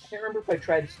 I can't remember if I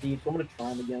tried Steve, so I'm gonna try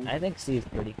him again. I think Steve's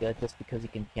pretty good just because he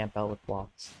can camp out with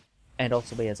blocks. And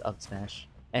also he has up smash.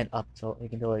 And up tilt. He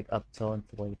can do like up tilt and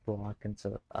void block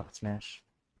into up smash.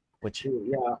 Which,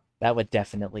 Yeah. that would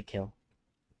definitely kill.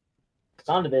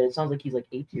 Sound of it, it sounds like he's like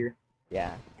A tier.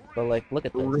 Yeah. But like, look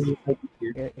at this. Really high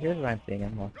tier. Here's what I'm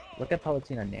thinking. Look at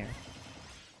Palutena Nair.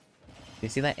 Do you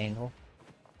see that angle?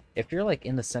 If you're like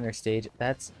in the center stage,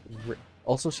 that's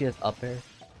also she has up air,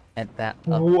 and that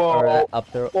up or that up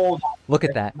throw. Hold on. Look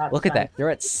at that! Not Look at time. that!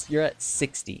 You're at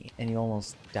 60, and you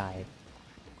almost died.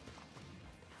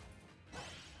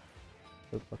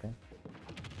 Oop, okay.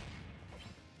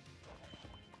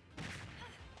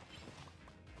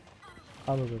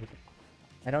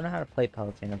 I don't know how to play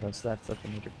Palutena though, so that's such a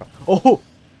major problem. Oh!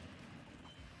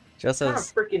 Just I'm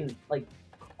as freaking like,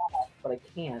 but I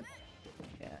can't.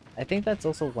 yeah, I think that's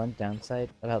also one downside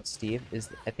about Steve is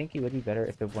I think he would be better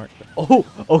if it weren't. Oh,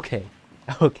 okay,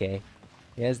 okay.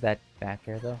 He has that back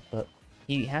air though, but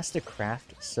he has to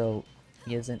craft so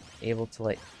he isn't able to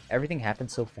like everything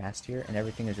happens so fast here, and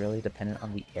everything is really dependent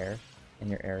on the air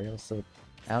and your aerials. So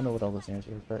I don't know what all those airs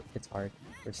are, but it's hard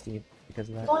for Steve because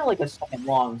of that. It's only like a second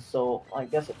long, so I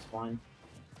guess it's fine.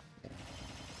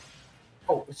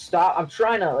 Oh, stop! I'm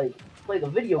trying to like play the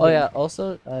video Oh game. yeah,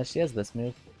 also she has this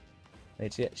move.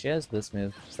 Wait, she has this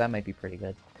move, so that might be pretty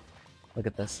good. Look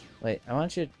at this. Wait, I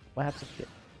want you. What happens if you...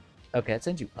 Okay, it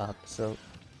sends you up, so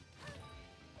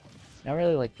not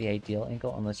really like the ideal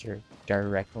angle unless you're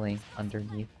directly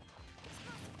underneath.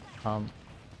 Oh,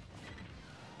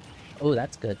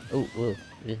 that's good. Oh, whoa.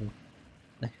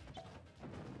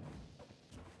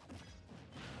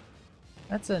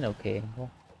 That's an okay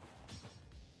angle.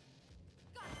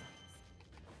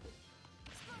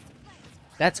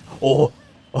 That's oh,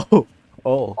 oh,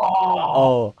 oh,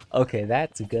 oh. Okay,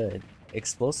 that's good.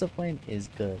 Explosive flame is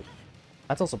good.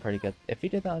 That's also pretty good. If you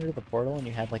did that under the portal and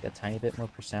you had like a tiny bit more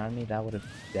percent on me, that would have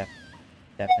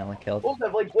definitely killed. What was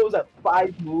that? Like, what was that?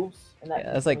 5 moves? And that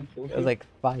Yeah, it killed was you? like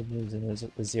 5 moves and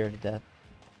it was 0 to death.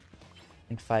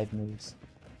 In 5 moves.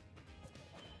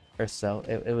 Or so.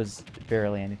 It was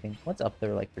barely anything. What's up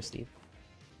there like for Steve?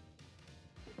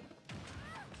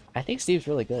 I think Steve's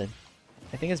really good.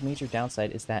 I think his major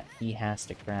downside is that he has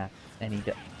to craft, and he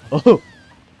oh!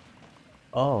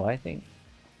 Oh, I think...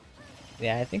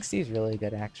 Yeah, I think Steve's really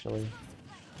good, actually.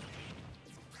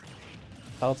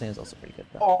 Palutena is also pretty good,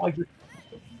 though. Oh, you're...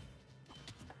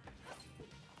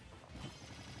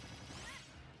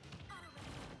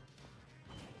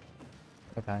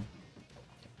 Okay.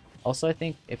 Also, I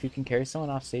think if you can carry someone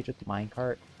off stage with the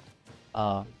minecart,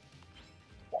 that's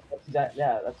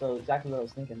exactly what I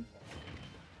was thinking.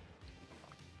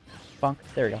 bonk.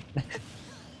 There we go.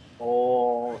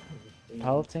 Oh.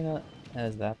 Palutena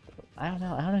has that. I don't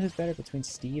know. I don't know who's better between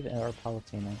Steve or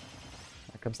Palutena.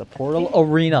 Here comes the Portal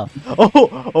Arena.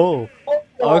 Oh,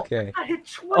 Oh, okay. I hit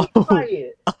twice Oh. by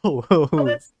it. Oh, Oh,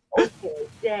 that's okay.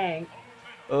 Dang.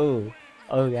 oh,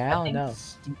 yeah. I don't think know.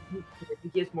 Steve, I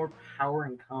think he has more power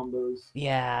and combos.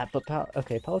 Yeah, but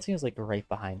okay, Palutena's like right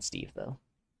behind Steve though.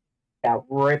 Yeah,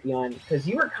 right behind. Because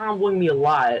you were comboing me a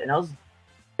lot, and I was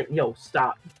like, yo,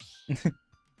 stop.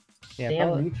 Yeah,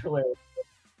 Damn neutral air.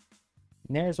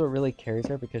 Nair is what really carries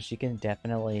her because she can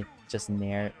definitely just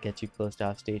Nair, get you close to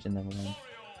off stage, and then win.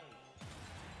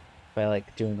 By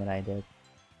like doing what I did.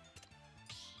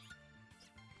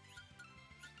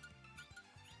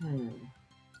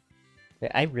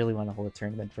 I really want to hold a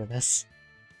tournament for this.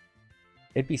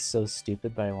 It'd be so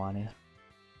stupid, but I want to.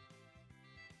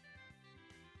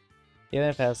 Even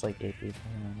if I was like 8 people,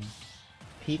 I don't know.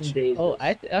 Peach. Days Oh,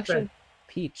 is- actually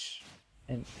Peach,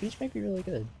 and Peach might be really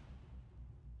good.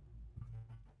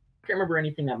 I can't remember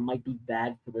anything that might be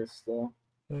bad for this, though.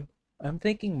 I'm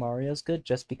thinking Mario's good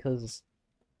just because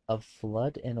of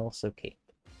Flood and also Cape.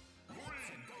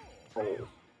 Oh,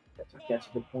 that's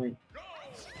a good point.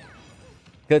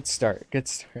 Good start. Good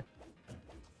start.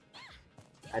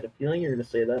 I had a feeling you were gonna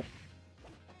say that.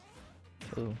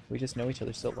 Ooh, we just know each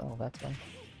other so well, that's why.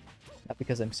 Not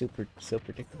because I'm so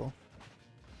predictable.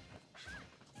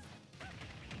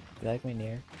 You like my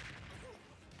near?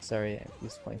 Sorry, I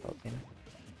used playing volcano.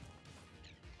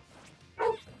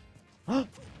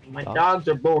 My Dog. dogs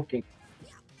are barking.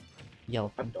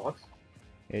 Yellow. I have dogs.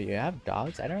 You have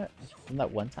dogs? I don't. From that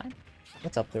one time?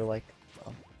 What's up there like?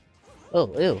 Oh,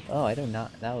 ew. Oh, I do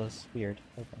not. That was weird.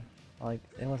 Okay. Like,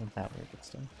 it wasn't that weird, but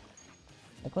still.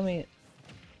 Like, let me.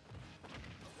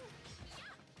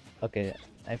 Okay,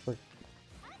 I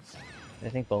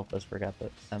think both of us forgot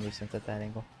that Stanley sent at that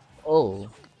angle. Oh.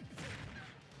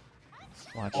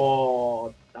 Watch.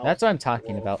 Oh, That's what I'm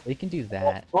talking cool. about. We can do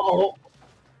that. Oh,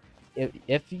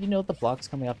 If you know the block's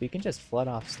coming up, you can just flood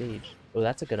off stage. Oh,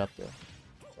 that's a good up throw.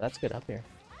 That's good up here.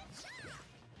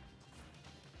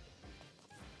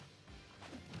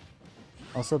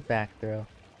 Also back throw.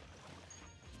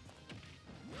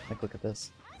 Like, look at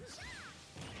this.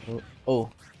 Oh,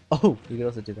 oh, you could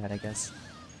also do that, I guess.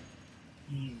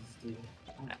 jeez, dude.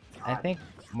 I think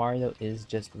Mario is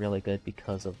just really good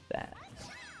because of that.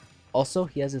 Also,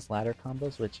 he has his ladder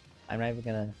combos, which I'm not even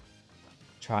gonna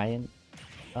try and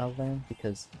learn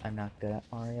because I'm not good at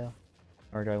Mario.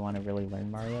 Or do I want to really learn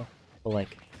Mario? But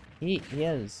like, he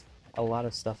has a lot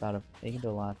of stuff out of. He can do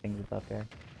a lot of things with up air.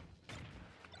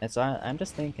 And so I'm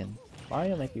just thinking,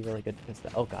 Mario might be really good because of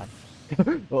that. Oh god.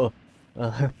 Oh.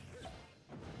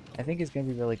 I think he's gonna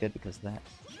be really good because of that.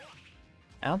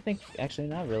 I don't think, actually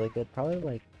not really good. Probably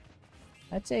like,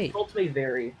 I'd say Results may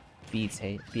vary. B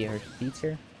tier, B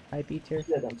tier, high B tier.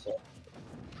 Yeah, I'm sorry.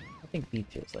 I think B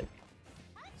tier is like.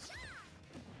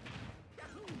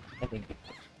 I think.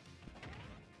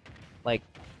 Like,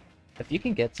 if you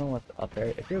can get someone with up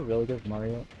air, if you're really good with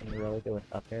Mario and you're really good with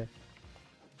up air,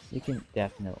 you can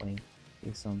definitely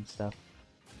do some stuff.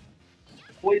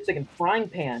 Wait a second, frying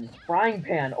pan. Frying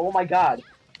pan. Oh my god.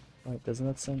 Wait, doesn't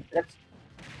that sound? Yeah,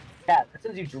 that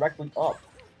sends you directly up.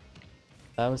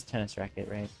 That was tennis racket,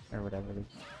 right? Or whatever.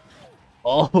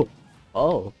 Oh!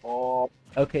 Oh! Oh,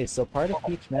 Okay, so part of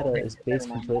Peach meta okay, is never based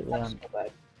mind. completely That's on so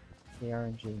bad. the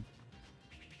RNG.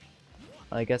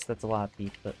 I guess that's a lot of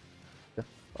Peach, but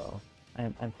well,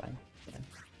 I'm fine. Yeah.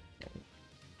 There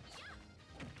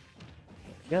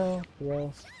we go,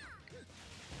 throw.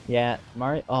 Yeah,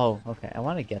 Mario. Oh, okay. I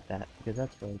want to get that because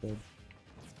that's really good.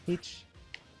 Peach.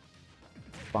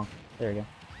 Bonk. There we go.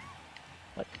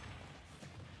 What?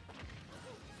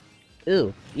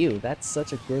 Ew, ew. That's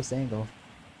such a gross angle.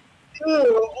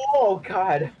 Ew, oh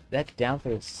god. That down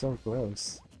throw is so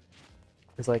gross.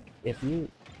 Cause like if you,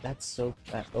 that's so.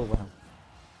 Oh wow.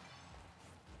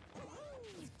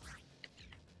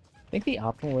 I think the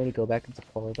optimal way to go back into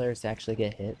polar there is to actually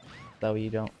get hit. That way you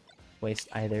don't waste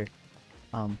either,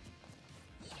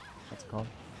 what's it called?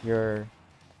 Your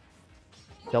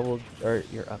double, or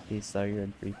your up B, so you're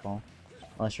in free fall.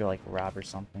 Unless you're like Rob or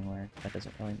something where that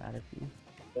doesn't really matter for you.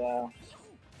 Yeah.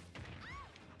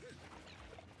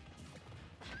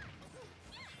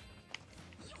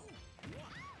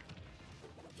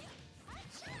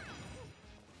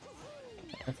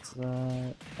 That's,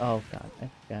 oh god, I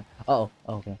forgot. Oh,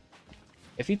 okay.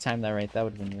 If you timed that right, that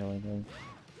would have been really good.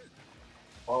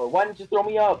 Oh, why didn't you throw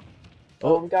me up?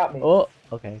 Oh, Oh, got me. Oh,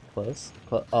 okay, close.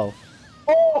 Oh.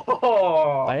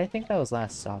 Oh! Why did I think that was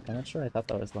last stock? I'm not sure I thought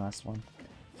that was the last one.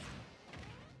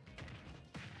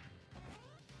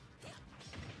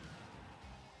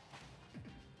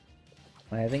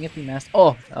 I think if you masked.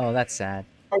 Oh, that's sad.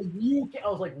 Are you? I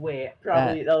was like, wait,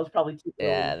 probably that was probably too early.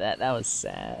 Yeah, that was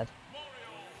sad.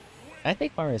 I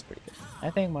think Mario's pretty good. I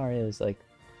think Mario is like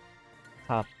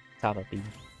top of B,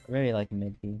 or maybe like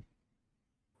mid B.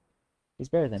 He's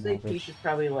better than I say average. Peach is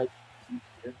probably like.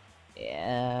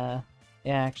 Yeah,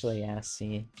 actually, yeah.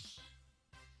 C.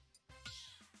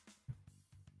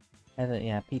 I think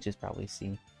yeah, Peach is probably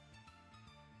C.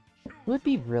 It would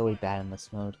be really bad in this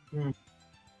mode.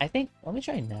 I think. Let me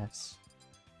try Ness.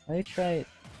 Let me try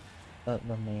the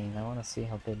main. I want to see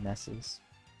how good Ness is.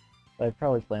 But I've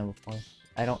probably played him before.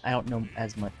 I don't know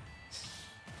as much.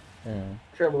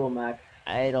 Sure, Little Mac.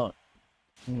 I don't.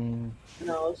 Who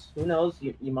knows? Who knows?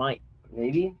 You might.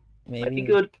 Maybe. Maybe. Might be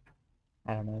good.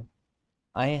 I don't know.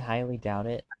 I highly doubt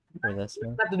it for this You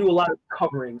move. have to do a lot of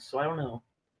covering, so I don't know.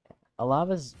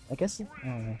 Alava's, I guess, I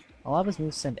don't know. Alava's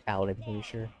moves send out, I'm pretty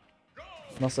sure.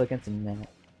 And also against a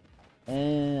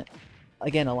net.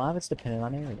 Again, Alava's dependent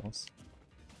on aerials.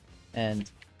 And,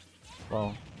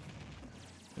 well,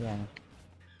 yeah.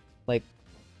 Like,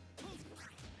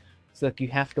 so like you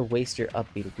have to waste your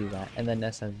up B to do that. And then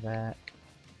Ness has that.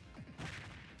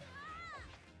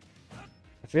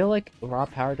 feel like raw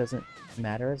power doesn't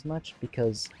matter as much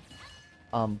because,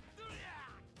 oh,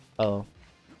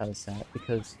 that was sad.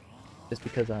 Because, just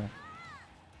because,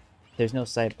 there's no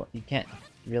side, you can't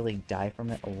really die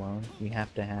from it alone. You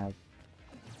have to have,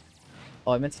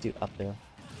 oh, I meant to do up there.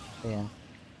 Yeah.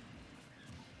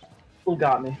 Who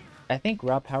got me? I think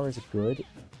raw power is good,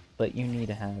 but you need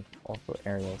to have also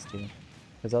aerials too.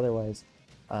 Because otherwise,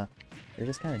 you're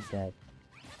just kind of dead.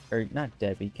 Or, not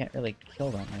dead, but you can't really kill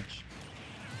that much.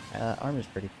 Armor's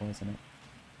pretty cool, isn't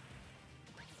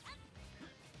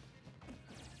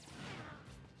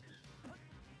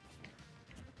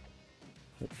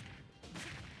it?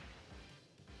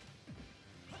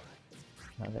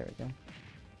 Oh, there we go.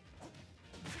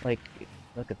 Like,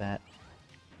 look at that.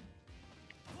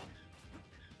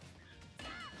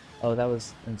 Oh, that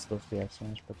was supposed to be F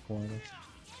smash, but cool, I guess.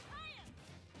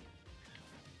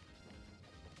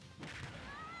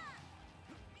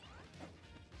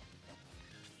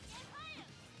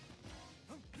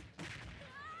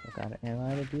 Got it. Am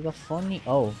I to do the funny?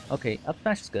 Oh, okay. Up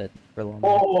smash is good for long.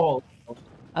 Oh!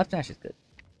 Up smash is good,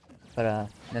 but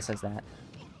this has that.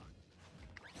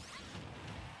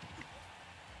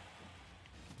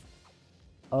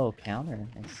 Oh, counter.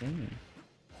 I see.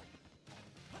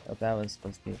 Oh, that was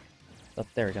supposed to be. Oh,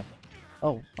 there we go.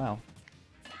 Oh, wow.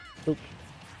 Oop.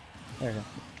 There we go.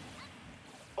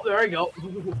 Oh, there we go.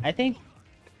 I think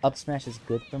up smash is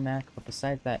good for Mac, but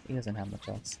besides that, he doesn't have much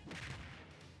else.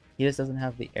 He just doesn't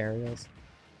have the aerials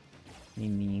he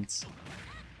needs.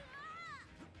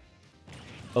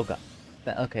 Oh god.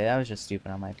 Okay, that was just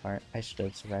stupid on my part. I should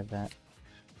have survived that.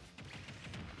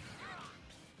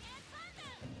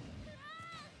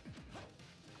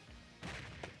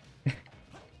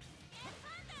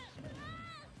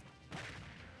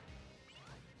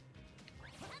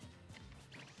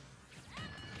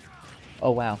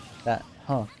 Oh wow. That,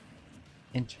 huh.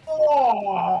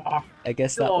 Oh! I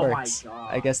guess that Oh my works.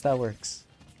 God. I guess that works.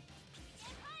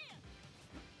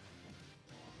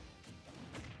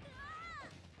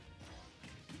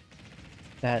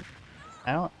 That...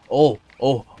 I don't... Oh!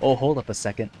 Hold up a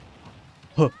second.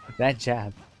 Huh, that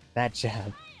jab. That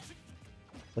jab.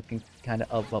 Looking kinda...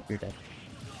 Oh, well, you're dead.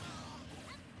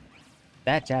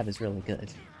 That jab is really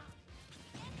good.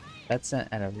 That's sent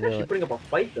at a You really... should bring up a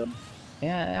fight, though.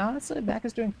 Yeah, honestly, Mac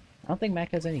is doing... I don't think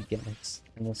Mac has any gimmicks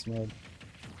in this mode.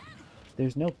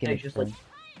 There's no gimmick just, for like- him.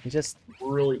 He's just...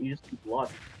 Really, you just keep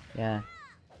luck. Yeah.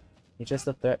 He's just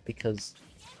a threat because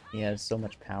he has so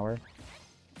much power.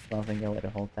 I don't think he'll let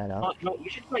it hold that up. No, you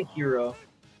should try Hero.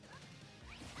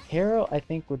 Hero, I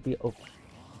think, would be okay.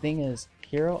 Thing is,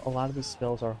 Hero, a lot of these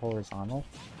spells are horizontal.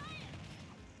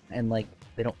 And, like,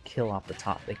 they don't kill off the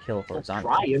top, they kill Let's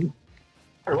horizontally. try him.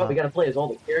 Or what, we gotta play as all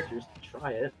the characters to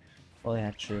try it. Well,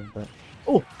 yeah, true, but...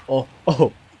 Oh, what?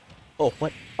 Oh.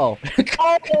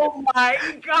 Oh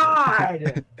my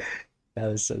god! That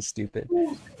was so stupid.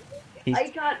 I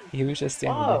got... He was just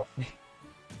standing Oh. there.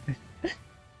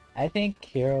 I think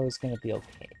Hero is gonna be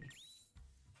okay.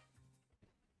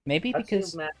 Maybe I'd say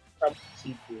because... Matt probably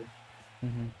C tier.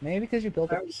 Maybe because you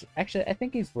build up... Actually, I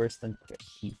think he's worse than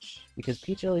Peach. Because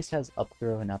Peach at least has up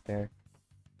throw and up air.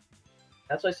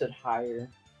 That's why I said higher.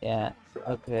 Yeah,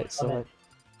 okay, so... Okay. Like,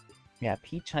 yeah,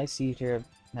 Peach high C tier,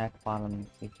 Mac bottom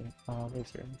C tier. Oh, there's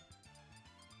Hero.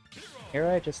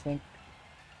 Hero, I just think...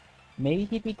 Maybe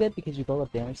he'd be good because you build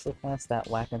up damage so fast that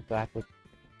whack and thwack would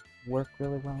work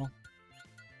really well.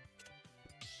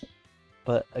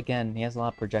 But again, he has a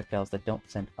lot of projectiles that don't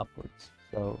send upwards,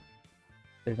 so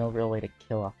there's no real way to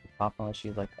kill off the top unless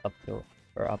you like up throw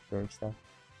or up throw stuff.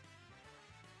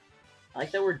 I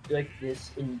like that we're like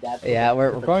this in depth. Yeah,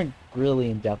 we're going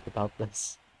really in depth about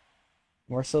this.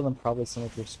 More so than probably some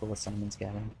of your school assignments,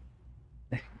 Gavin.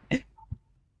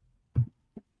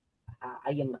 I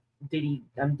am Diddy.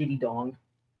 I'm Diddy Dong.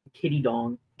 Kitty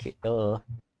Dong.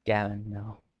 Gavin,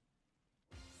 no.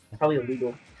 Probably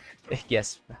illegal.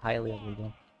 Yes, highly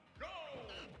illegal.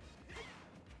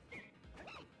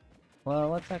 Well,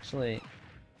 let's actually...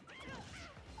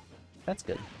 That's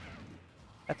good.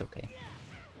 That's okay.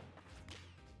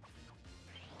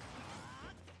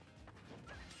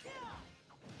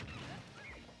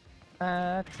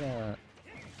 That's a...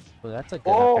 Oh, that's a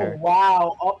good Oh up air.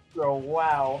 wow! Up throw.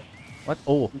 Wow. What?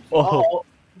 Oh!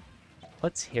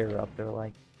 What's here up there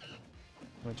like?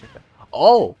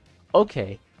 Oh!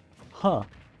 Okay. Huh.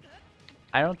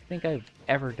 I don't think I've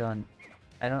ever done...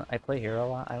 I play Hero a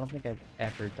lot. I don't think I've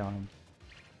ever done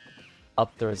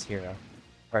up throw as Hero.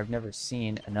 Or I've never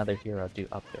seen another hero do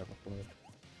up throw before.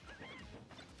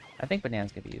 I think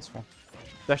Banana's gonna be useful.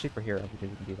 Especially for Hero, because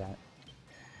you can do that.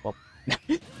 Well...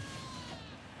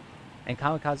 And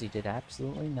Kamikaze did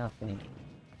absolutely nothing.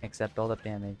 Except all the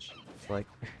damage. It's like,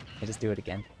 I just do it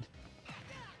again.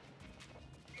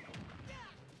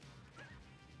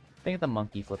 I think the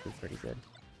monkey flip is pretty good.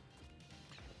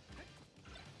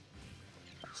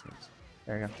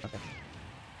 There we go. Okay.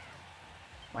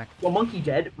 Whack. Well, monkey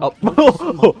dead. Oh, Monkey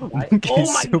monkey's oh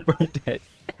my super dead.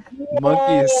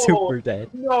 Monkey is super dead.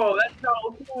 No, that's not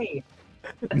okay.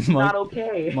 That's not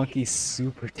okay. Monkey's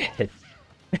super dead.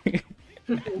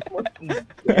 Monkey's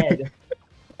dead.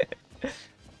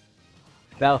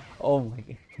 Now, oh my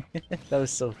god, that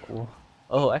was so cool.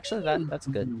 Oh, actually, that's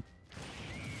good.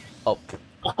 Oh,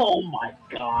 Oh my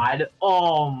god.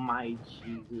 Oh my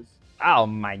Jesus. oh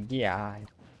my god.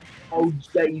 Oh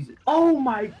Jesus. Oh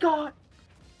my god.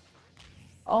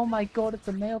 Oh my god, it's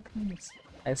a male penis.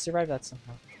 I survived that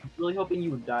somehow. I'm really hoping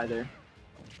you would die there.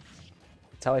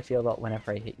 That's how I feel about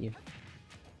whenever I hit you.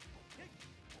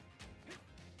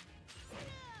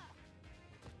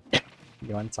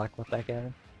 You want to talk about that,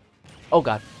 Gavin? Oh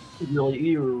god. Really,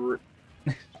 you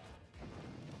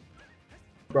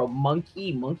bro,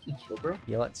 monkey kill, bro.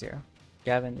 Heal at 0.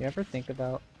 Gavin, you ever think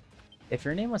about if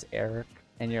your name was Eric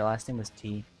and your last name was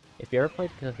T? If you ever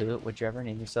played Kahoot, would you ever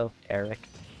name yourself Eric?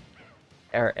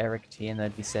 Or Eric T, and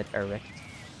that'd be said Eric.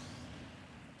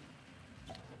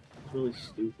 It's really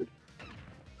stupid.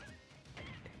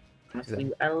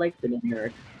 Honestly, I like the name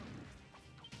Eric.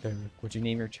 Eric. Would you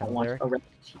name your I child want Eric? a Eric.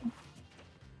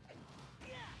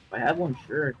 If I have one,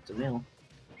 sure, it's a male.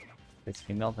 If it's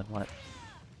female, then what?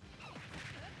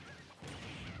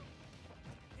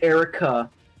 Erica.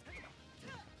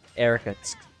 Erica.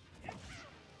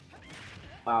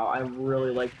 Wow, I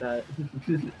really like that.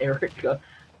 Erica.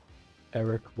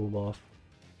 Eric Buloff.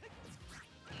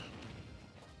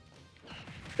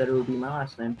 That it would be my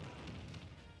last name.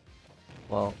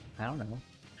 Well, I don't know.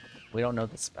 We don't know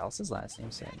the spouse's last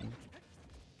name, so I mean,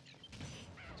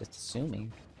 just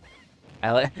assuming.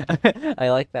 I like I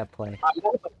like that play.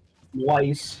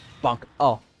 Twice. Bonk.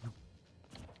 Oh.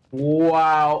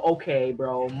 Wow. Okay,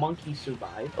 bro. Monkey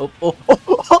survived. Oh.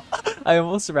 I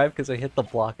almost survived because I hit the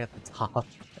block at the top.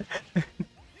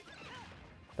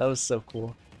 That was so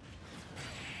cool.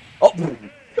 Oh.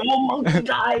 Oh, monkey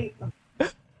die.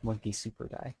 Monkey super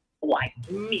die. Why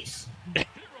miss?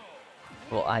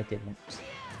 Well, I didn't.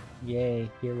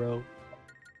 Yay, hero.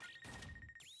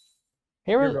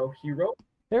 Hero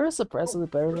is surprisingly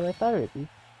better than I thought it would be.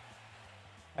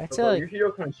 I'd say Bro, like your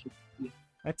hero kind of shit.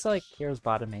 I'd say like hero's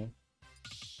bottom A.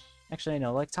 Actually,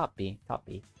 no, like top B. Top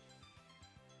B.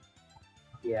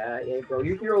 Yeah, bro.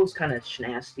 Your hero's kind of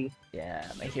nasty. Yeah,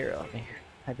 my hero.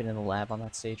 I've been in the lab on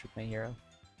that stage with my hero.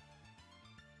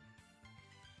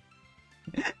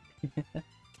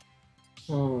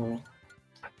 I'm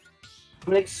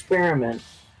gonna experiment.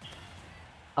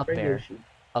 Up Right there. here, shoot.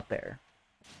 Up there.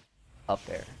 Up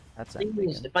there. That's what I'm Thing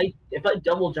is, thinking. if I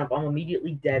double jump, I'm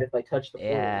immediately dead if I touch the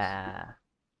portals. Yeah.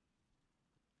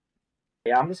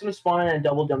 Yeah, I'm just gonna spawn in and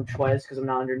double jump twice because I'm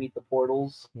not underneath the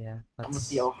portals. Yeah. I'm gonna Let's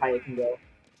see how high I can go.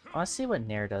 I want to see what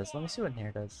Nair does. Let me see what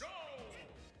Nair does.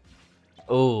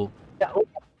 Oh. Yeah, I'm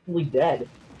probably dead.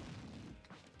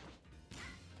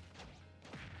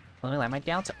 Let me land my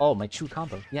down to. Oh, my true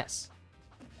combo. Yes.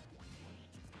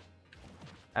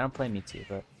 I don't play Mewtwo,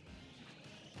 but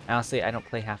honestly, I don't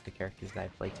play half the characters that I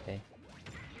play today.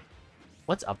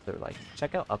 What's up there like?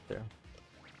 Check out up there.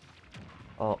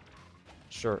 Oh,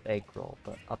 sure, egg roll,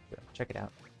 but up there. Check it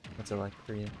out. What's it like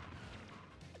for you?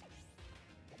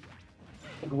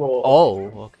 Roll.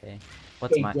 Oh, okay.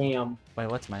 What's Okay, mine? damn. Wait,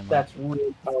 what's mine like? That's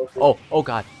really powerful. Oh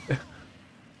god.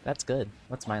 That's good.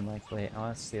 What's mine like? Wait, I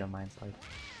want to see what mine's like.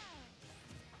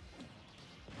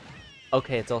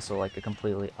 Okay, it's also like a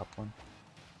completely up one.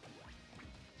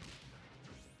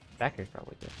 Back here's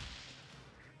probably good.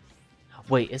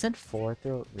 Wait, isn't forward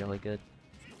throw really good?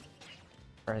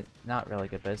 Or not really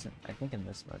good, but isn't I think in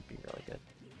this mode be really good.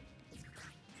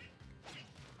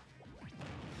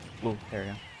 Ooh, there we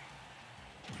go.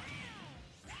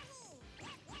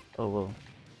 Oh,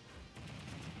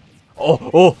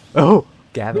 whoa. Oh!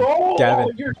 Gavin, No, Gavin,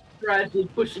 you're gradually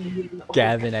pushing me.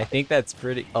 Gavin, I think that's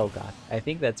pretty. Oh god, I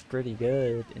think that's pretty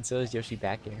good. And so is Yoshi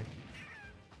back air.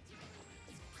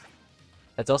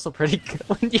 That's also pretty good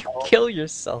when you kill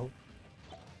yourself.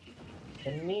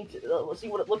 And me too. Let's see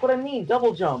what. Look what I mean.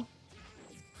 Double jump.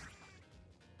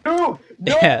 Dude, no,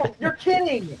 Yeah. you're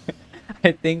kidding.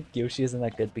 I think Yoshi isn't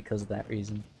that good because of that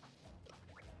reason.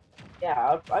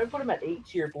 Yeah, I would put him at 8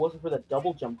 tier if it wasn't for the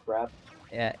double jump crap.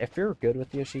 Yeah, if you're good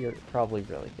with Yoshi, you're probably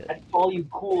really good. I'd call you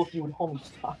cool if you would homie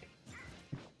stock.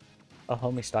 I'll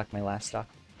homie stock my last stock.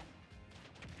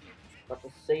 About to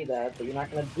say that, but you're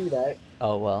not gonna do that.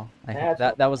 Oh well,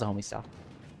 That's that was a homie stock.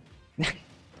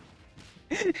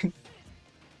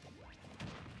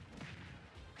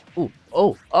 Ooh,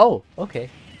 oh, okay.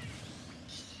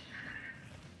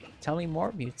 Tell me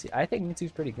more, Mewtwo. I think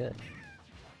Mewtwo's pretty good.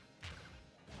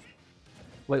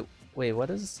 Wait, what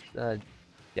does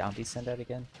Bounty send out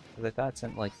again? Because I thought it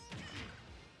sent like...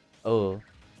 Oh,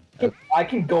 I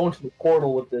can go into the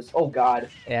portal with this. Oh god.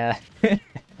 yeah. I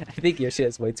think Yoshi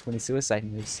has way too many suicide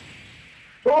moves.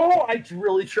 Oh, I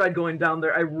really tried going down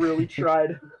there. I really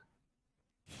tried.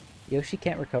 Yoshi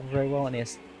can't recover very well, and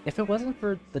if it wasn't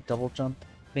for the double jump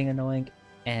being annoying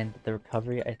and the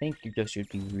recovery, I think Yoshi would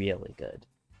be really good.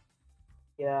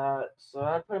 Yeah, so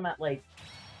I'd put him at like.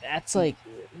 That's like,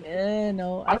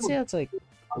 no, I'd say that's like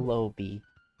low B.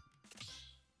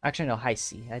 Actually, no, high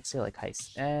C. I'd say like high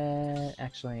C.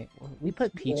 Actually, we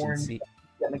put Peach in Orange. C.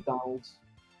 At McDonald's.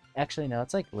 Actually, no,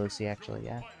 it's like low C, actually,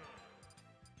 yeah.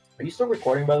 Are you still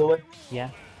recording, by the way?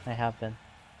 Yeah, I have been.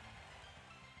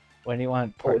 When do you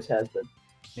want part... Always has been.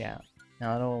 Yeah.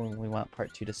 Now I know when we want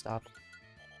part 2 to stop.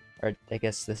 Or, I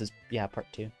guess this is, yeah, part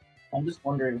 2. I'm just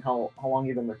wondering how long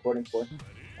you've been recording for.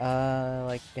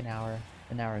 Like an hour.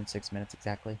 An hour and 6 minutes,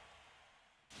 exactly.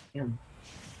 Damn.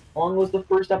 How long was the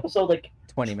first episode? Like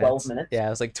 20 12 minutes. Yeah,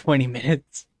 it was like 20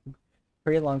 minutes.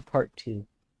 Pretty long part 2.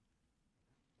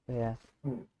 Yeah.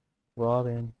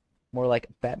 Robin. More like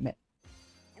Batman.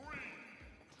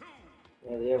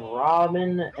 Yeah, they have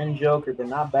Robin and Joker, but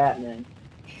not Batman.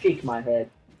 Shake my head.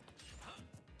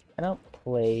 I don't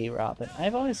play Robin. I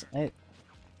don't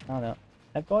know.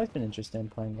 I've always been interested in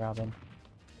playing Robin.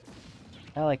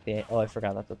 I like the... Oh, I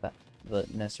forgot that's what the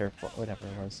Nesser, whatever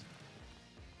it was.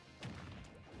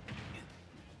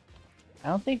 I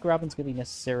don't think Robin's gonna be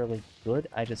necessarily good.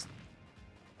 I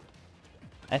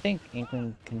think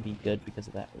Inkling can be good because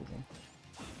of that reason.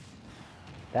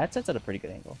 That sets at a pretty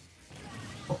good angle.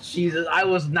 Oh, Jesus, I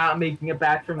was not making it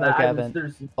back from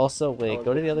that. Also, wait,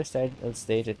 go to the other side of the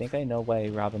stage. I think I know why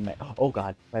Robin might... Oh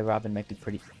god, why Robin might be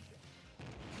pretty...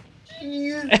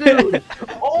 Jeez, dude!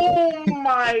 Oh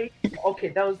my... Okay,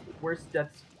 that was the worst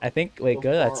death. I think... Wait, so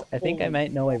good. far. I think I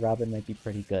might know why Robin might be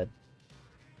pretty good.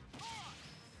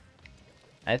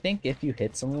 I think if you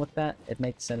hit someone with that, it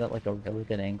might send out like a really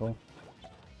good angle.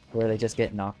 Where they just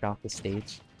get knocked off the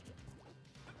stage.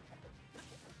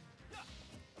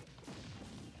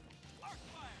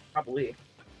 Probably.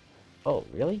 Oh,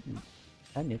 really?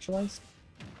 That neutralized?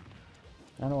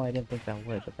 I don't know why I didn't think that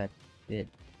would, but that did.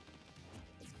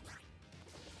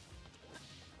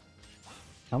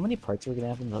 How many parts are we gonna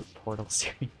have in the Portal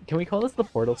series? Can we call this the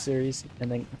Portal series?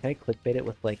 And then can I clickbait it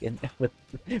with like with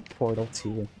Portal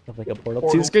 2 of like a Portal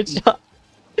 2 screenshot?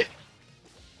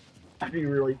 That'd be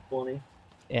really funny.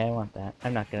 Yeah, I want that.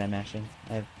 I'm not good at mashing.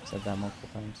 I've said that multiple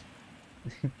times.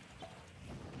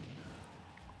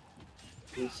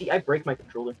 You see, I break my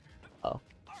controller. Oh.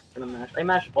 I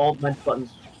mash all my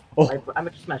buttons. Oh. I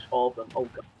just smash all of them. Oh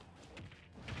god.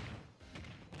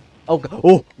 Oh god.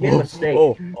 Oh. Made a mistake.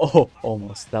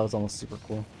 Almost. That was almost super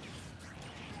cool.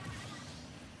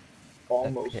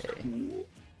 Almost. Okay. Cool.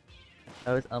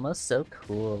 That was almost so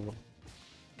cool.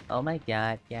 Oh my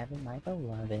god, Gavin, my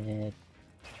beloved.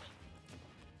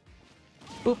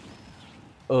 Boop.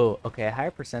 Oh, okay, a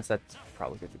higher percent, that's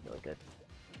probably gonna be really good.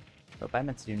 But I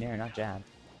meant to do Nair, not jab.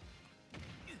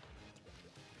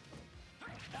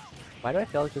 Why do I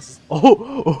feel like this is...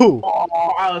 Oh!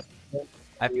 Oh,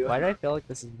 Why do I feel like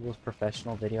this is the most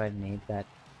professional video I've made that's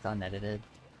unedited?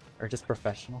 Or just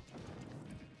professional?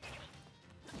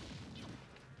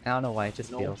 I don't know why, it just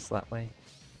feels that way.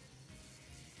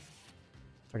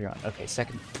 What are you on? Okay,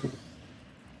 second.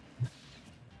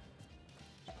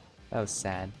 That was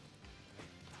sad.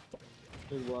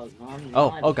 it was.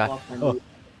 Oh god. Oh.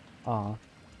 Aw.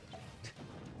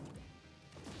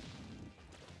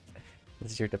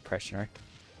 This is your depression arc.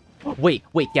 Wait,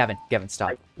 Gavin,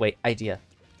 stop. Wait, idea.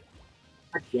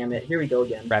 God damn it, here we go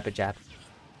again. Rapid jab.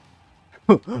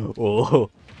 Oh.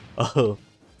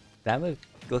 That move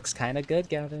looks kind of good,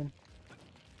 Gavin.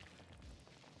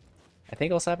 I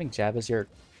think also having jab as your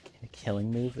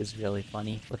killing move is really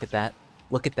funny. Look at that.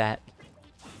 Look at that.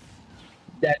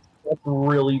 That's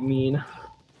really mean.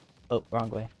 Oh, wrong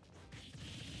way.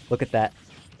 Look at that.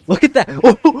 Look at that!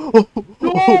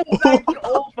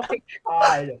 Oh my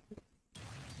god!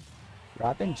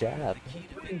 Robin jab.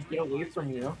 Get away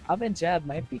from you. Robin jab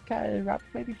might be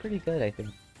pretty good, I think.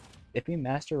 If you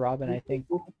master Robin, I think.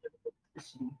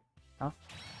 Huh?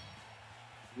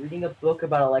 Reading a book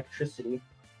about electricity.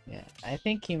 Yeah, I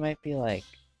think he might be like.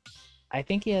 I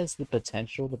think he has the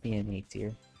potential to be an A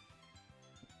tier.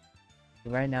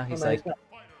 Right now he's like.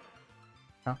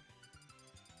 Huh?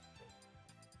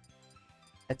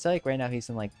 It's like right now he's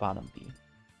in like bottom B.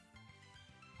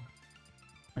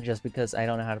 Just because I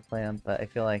don't know how to play him, but I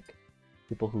feel like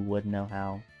people who would know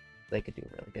how they could do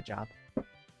a really good job.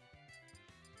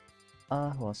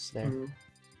 Who else is there? Hmm.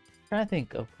 Trying to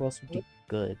think of who else would be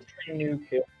good. Try a new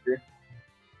character.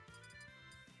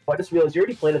 Oh, I just realized you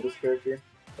already played as this character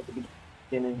at the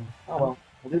beginning. Oh well,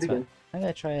 we'll do it That's fine. again. I'm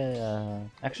gonna try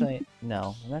actually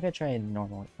no, I'm not gonna try a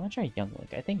normal Link. I'm gonna try Young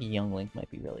Link. I think Young Link might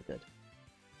be really good.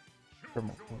 For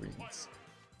multiple reasons.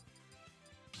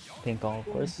 Pink all, of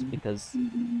course, because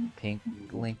Pink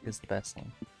Link is the best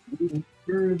Link.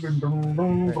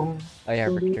 Oh yeah,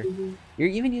 Richter. You're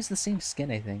even using the same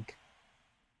skin, I think.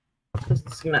 That's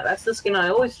the skin I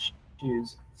always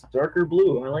choose. It's darker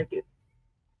blue. I like it.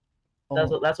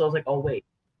 That's Oh, what I was like. Oh wait,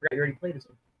 you already played as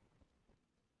him.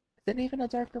 is it even a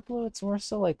darker blue? It's more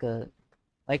so like a,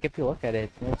 like if you look at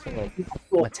it, it's more so like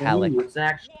Well, metallic. blue, it's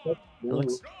actually It blue.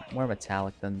 looks more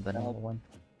metallic than the normal one.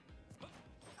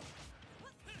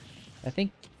 I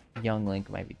think Young Link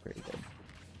might be pretty good.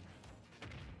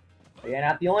 You're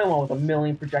not the only one with a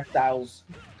million projectiles.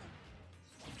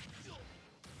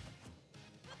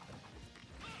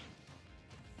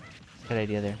 Good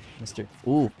idea there, Mister.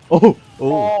 Ooh, oh,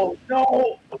 oh. Oh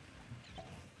no!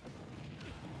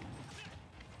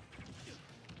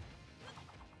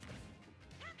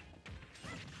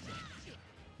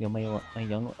 Yo, my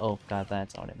young. Oh god,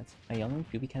 that's all it is. My Young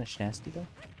Link do be kind of nasty though.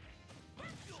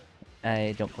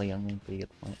 I don't play Young Link, but you get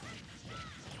the point.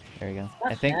 There we go.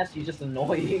 Not I think. nasty, just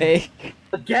annoying. Hey.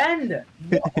 Again!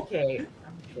 No, okay.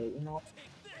 Okay, you know.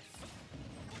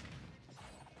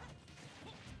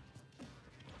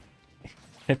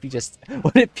 If you just,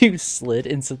 what if you slid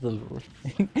into the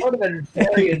ring? I would have been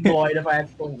very annoyed if I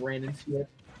accidentally ran into it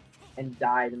and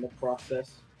died in the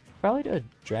process. Probably do a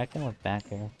dragon with back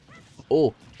air.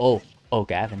 Oh, oh, oh,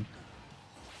 Gavin.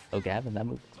 Oh, Gavin, that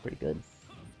move looks pretty good.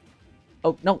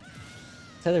 Oh, no.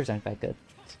 Tethers aren't that good.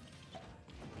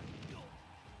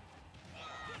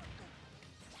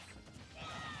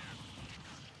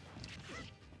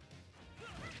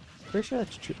 Pretty sure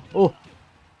that's true. Oh!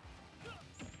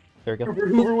 There we go. Herbert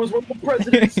Hoover was one of the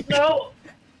presidents. No!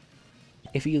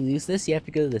 If you lose this, you have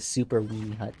to go to the Super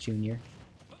Weenie Hut Junior.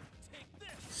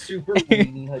 Super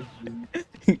weenie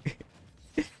Hajime.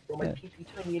 Bro, my PP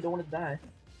telling me you don't want to die.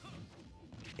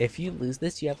 If you lose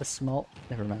this, you have a small.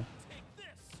 Never mind.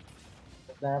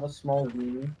 I have a small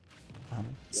weenie.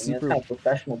 That's Super. kind of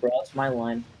professional, bro. That's my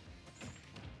line.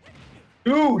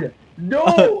 Dude!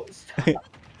 No! Stop.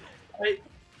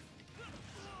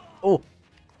 Oh!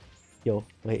 Yo,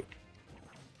 wait.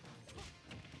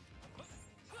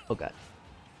 Oh god.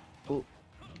 Oh.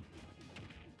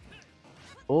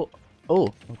 Oh. Oh,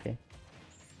 okay.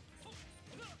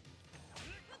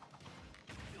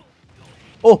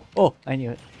 Oh! Oh! I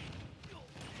knew it.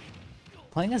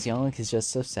 Playing as Young Link is just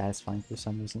so satisfying for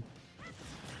some reason.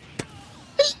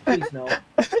 Please no.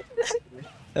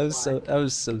 That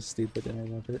was so stupid and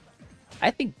I love it.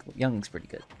 I think Young Link's pretty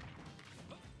good.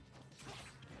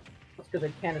 That's because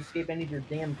I can't escape any of your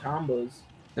damn combos.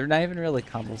 They're not even really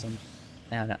combos.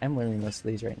 I don't know. I'm learning most of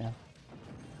these right now.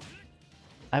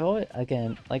 I've always,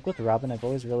 again, like with Robin, I've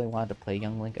always really wanted to play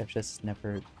Young Link. I've just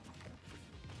never.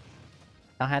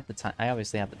 I had the time. I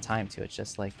obviously have the time to. It's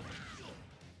just like,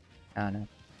 I don't know.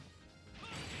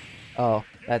 Oh,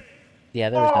 that. Yeah,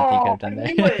 there was nothing you could have done I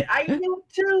there. knew it! I knew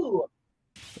it too!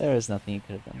 There was nothing you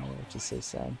could have done there, which is so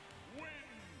sad.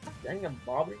 Dang it,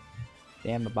 Bobby.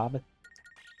 Damn it, Bobbit.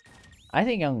 I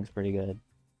think Young Link's pretty good.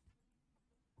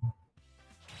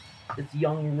 It's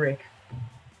young Rick.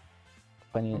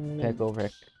 Plenty Mm.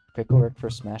 Pickle Rick for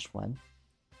Smash One.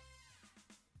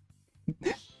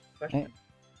 I'm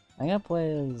gonna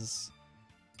play as.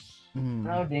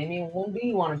 No, Damien, what do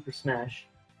you want for Smash?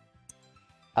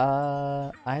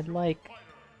 I'd like.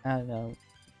 I don't know.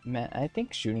 Man, I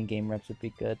think shooting game reps would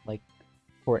be good, like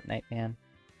Fortnite Man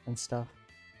and stuff.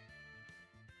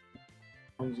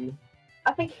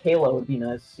 I think Halo would be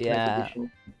nice. Nice Yeah.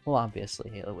 addition. Well,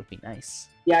 obviously Halo would be nice.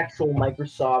 The actual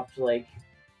Microsoft, like,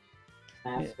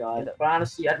 mascot. Yeah. But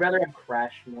honestly, I'd rather have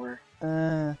Crash more.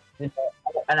 Uh,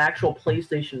 An actual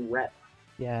PlayStation rep.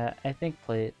 yeah, I think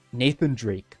play Nathan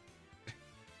Drake.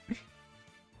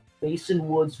 Mason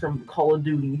Woods from Call of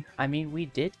Duty. I mean, we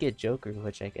did get Joker,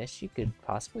 which I guess you could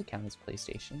possibly count as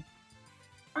PlayStation.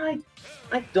 I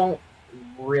don't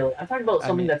really. I'm talking about I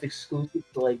something mean- that's exclusive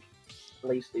to, like,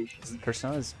 PlayStation.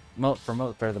 Persona's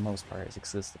for the most part is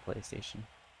exclusive to PlayStation.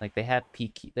 Like they have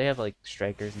they have like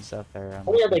strikers and stuff that are on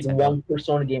Only had, like, Nintendo. one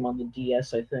Persona game on the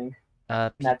DS, I think.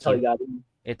 And that's how you PQ. got it.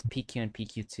 It's PQ and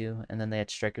PQ2, and then they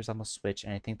had strikers on the Switch,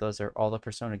 and I think those are all the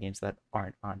Persona games that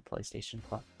aren't on PlayStation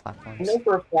I platforms. know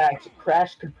for a fact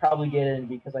Crash could probably get in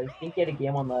because I think he had a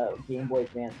game on the Game Boy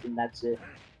Advance, and that's it.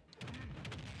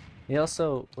 He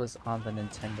also was on the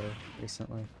Nintendo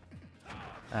recently.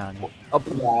 I don't know. Oh,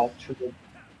 yeah, true.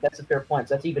 That's a fair point.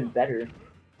 So that's even better.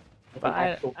 With But an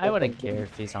actual I wouldn't full-time care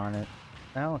if he's on it.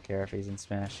 I don't care if he's in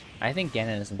Smash. I think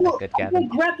Ganon isn't that Well, good, I Gavin.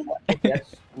 can grab the okay,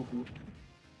 that's spooky.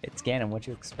 It's Ganon. What'd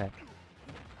you expect?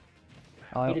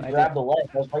 Oh, He did I grab did. the leg.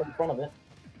 I was right in front of it.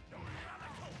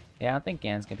 Yeah, I don't think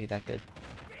Ganon's gonna be that good.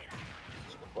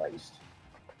 Christ.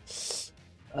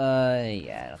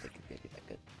 Yeah, I don't think he's gonna be that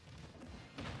good.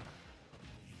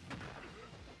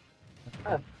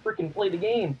 I freaking play the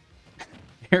game.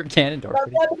 You're Ganondorf. Not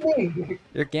that me.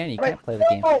 You're Ganon. You can't play the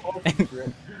game.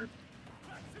 game.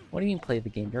 What do you mean play the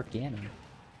game? You're Ganon.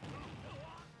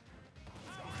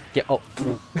 Get oh.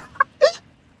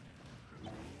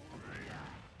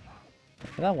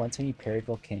 That one time you parried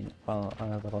volcano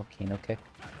on the volcano kick,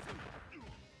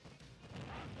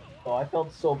 Oh, I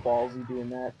felt so ballsy doing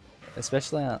that.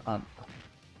 especially on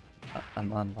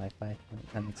Wi-Fi.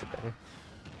 That makes it better.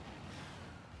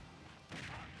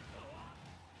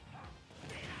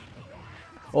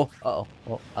 Oh, uh-oh.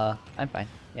 Well, I'm fine.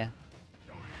 Yeah.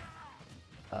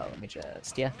 Let me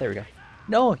just... Yeah, there we go.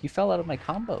 No, you fell out of my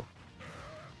combo.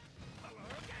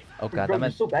 Oh god, Bro, that you're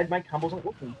meant... so bad my combos aren't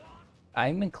working.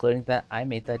 I'm including that. I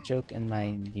made that joke in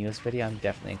my news video. I'm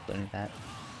definitely including that.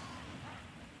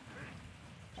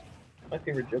 My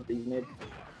favorite joke that you made.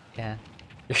 Yeah.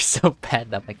 You're so bad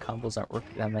that my combos aren't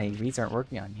working, that my reads aren't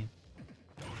working on you.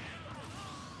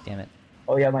 Damn it.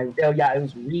 Oh yeah, it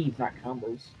was reads, not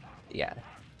combos. Yeah.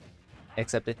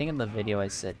 Except I think in the video I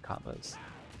said combos.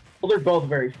 Well, they're both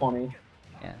very funny.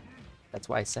 Yeah. That's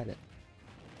why I said it.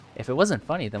 If it wasn't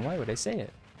funny, then why would I say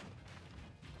it?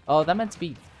 Oh, that meant to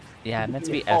be... Yeah, it meant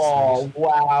to be F Oh, smash.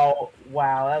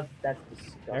 wow, that's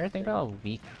disgusting. Ever think about how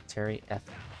weak Terry F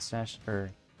smash or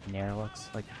Nair looks?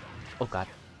 Like, oh god.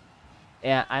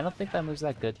 Yeah, I don't think that move's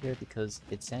that good here because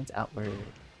it sends outward.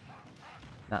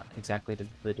 Not exactly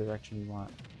the direction you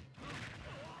want.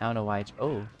 I don't know why.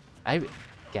 Oh,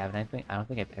 Gavin, I don't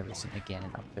think I've ever seen a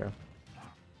Ganon up throw.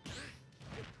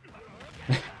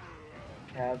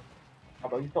 Yeah, how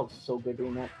about you felt so good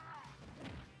doing that?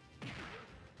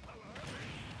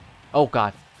 Oh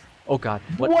god. Oh god.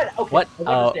 What? Okay, What? I was Oh,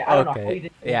 gonna say, I don't know how you okay.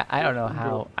 didn't- Yeah, I don't know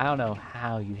how. I don't know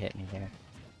how you hit me there.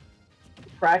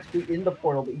 Practically in the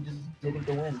portal, but you just didn't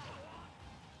go in.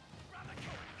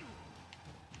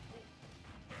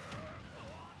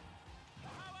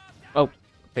 Oh,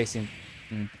 facing.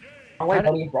 Wrong way, How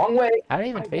did- buddy. Wrong way. How did I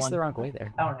even I face won. the wrong way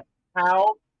there? I don't know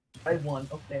how I won.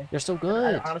 Okay. You're so I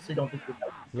good. honestly don't think that.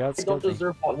 You I don't outscaled me.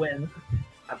 deserve that win.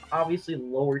 I'm obviously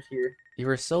lower tier. You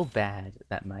were so bad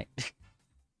that might.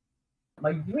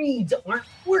 My reads aren't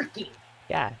working.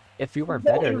 Yeah, if you were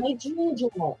What better. am I doing?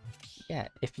 Yeah,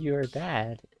 if you were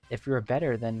bad, if you were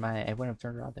better, then I wouldn't have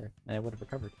turned around there, and I would have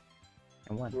recovered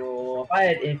and won. Bro, if I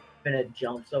had infinite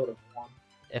jumps, I would have won.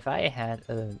 If I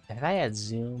had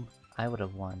zoom, I would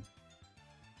have won.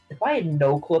 If I had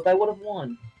no clip, I would have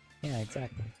won. Yeah,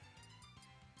 exactly.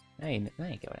 Now you get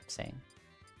what I'm saying.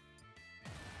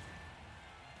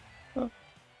 Huh.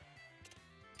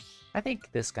 I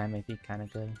think this guy might be kind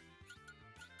of good.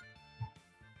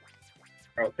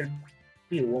 Bro, could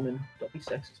be a woman. Don't be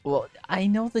sexist. Well, I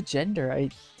know the gender. I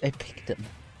picked him.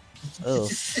 Oh.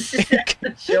 That's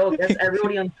the joke. That's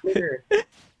everybody on Twitter.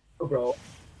 Oh, bro.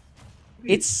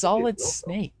 It's Solid Bro.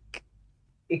 Snake.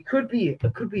 It could be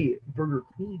Burger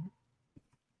Queen.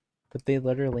 But they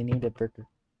literally named it Burger.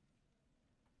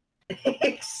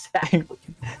 Exactly.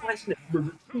 Why isn't it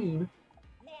Burger Queen?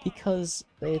 Because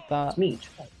they thought... It's me.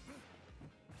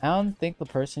 I don't think the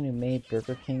person who made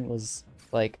Burger King was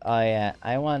like, oh yeah,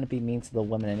 I want to be mean to the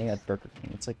women and at Burger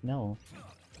King. It's like, no.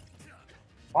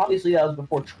 Obviously, that was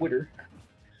before Twitter.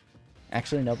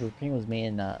 Actually, no, Burger King was made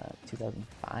in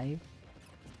 2005.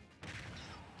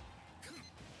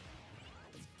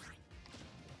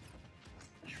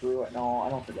 True. No, I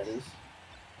don't think that is.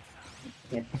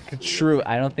 Can't- True,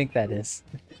 I don't think that is.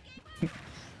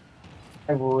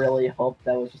 I really hope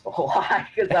that was just a lie.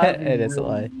 'Cause that would be It is a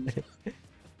lie. really-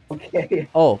 Okay.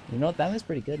 Oh, you know what? That was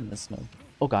pretty good in this mode.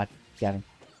 Oh god, Gavin.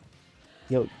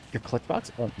 Yo, your clutch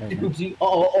box? Oh, never mind. Oopsie.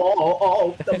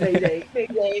 Oh, the Mayday,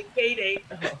 Mayday.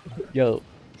 Yo,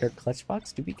 your clutch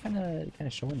box do be kind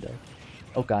of showing though.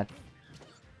 Oh god.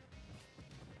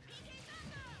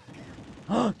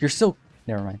 Oh, you're so.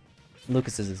 Never mind.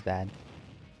 Lucas's is bad.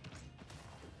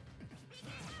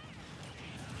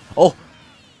 Oh.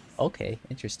 Okay,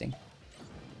 interesting.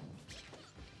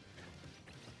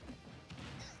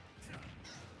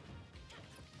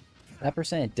 That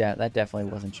percent, that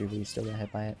definitely wasn't true, but you still got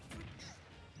hit by it.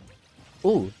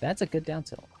 Ooh, that's a good down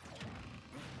tilt.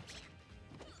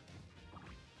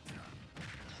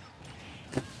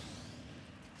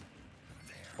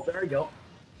 Oh, there we go.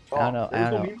 I don't know. I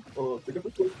don't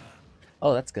know.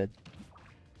 Oh, that's good.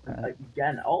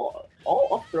 Again, all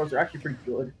up throws are actually pretty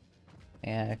good.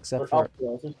 Yeah, except Or for up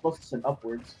throws, they're supposed to send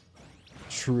upwards. Bro,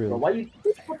 true. why you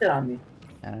put that on me?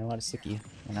 And I want to stick you.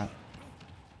 Why not?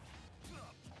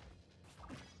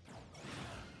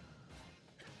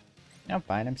 No, I'm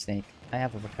fine. I'm Snake. I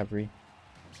have a recovery.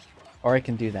 Or I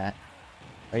can do that.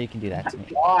 Or you can do that to me.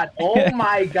 God, oh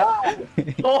my god!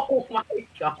 Oh my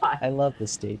god! I love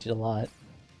this stage a lot.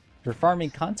 We're farming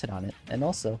content on it, and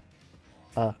also,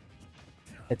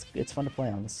 it's fun to play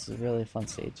on. This is a really fun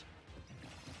stage.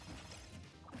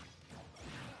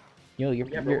 Yo, your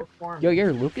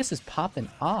Lucas is popping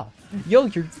off. Yo,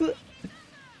 your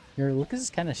Lucas is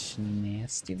kind of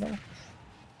nasty though.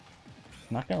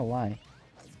 Not gonna lie.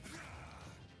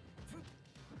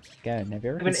 Gavin, have you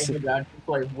ever considered?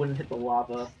 So I wouldn't hit the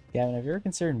lava. Gavin, have you ever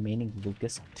considered maining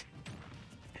Lucas?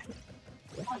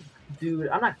 Dude,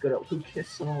 I'm not good at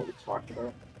Lucas. I don't know what you're talking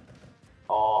about.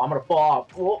 Oh, I'm gonna fall off.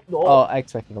 Oh, no. Oh, I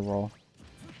expected a roll.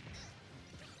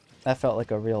 That felt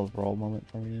like a real roll moment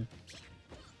for me.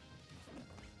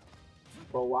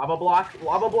 Bro, lava block,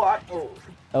 lava block. Oh,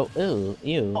 Oh, ew,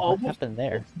 ew. Oh, What happened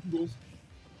there?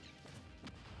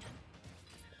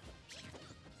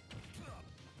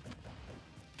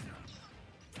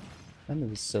 That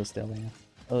move is so still now.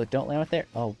 Oh, don't land with there.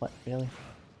 Oh, what? Really?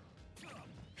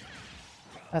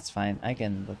 That's fine. I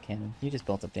can look cannon. You just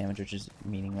built up damage, which is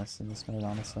meaningless in this mode,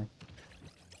 honestly.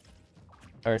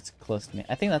 Or it's close to me.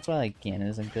 I think that's why like Ganon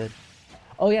isn't good.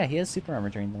 Oh yeah, he has super armor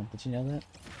drain though. Did you know that?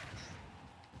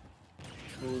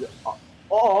 Dude,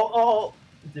 oh,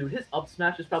 dude, his up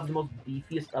smash is probably the most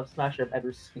beefiest up smash I've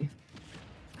ever seen.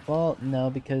 Well, no,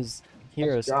 because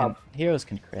heroes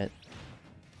can crit.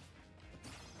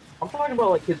 I'm talking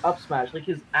about like his up smash, like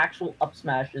his actual up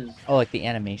smash is. Oh, like the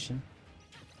animation.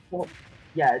 Well,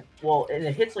 yeah, well, and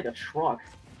it hits like a truck.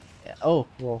 Yeah. Oh,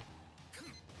 well.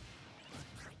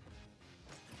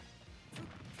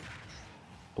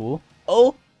 Ooh.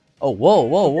 Oh. Oh, whoa,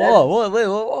 whoa, whoa, whoa, wait,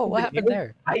 whoa, whoa, what happened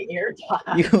there? I air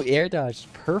dodged. You air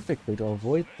dodged perfectly to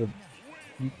avoid the.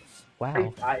 Wow.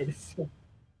 I died.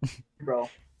 Bro.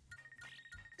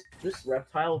 This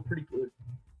reptile is pretty good.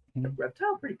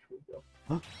 Reptile pretty cool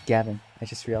though. Gavin, I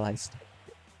just realized.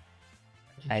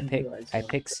 I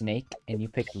pick Snake and you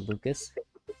pick Lucas,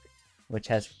 which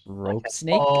has Rope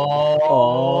Snake.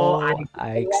 Oh,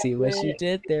 I see what you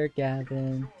did there,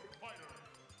 Gavin.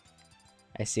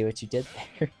 I see what you did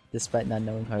there, despite not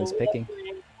knowing who I was picking.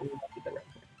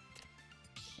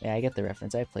 Yeah, I get the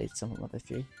reference. I played some Mother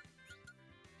 3.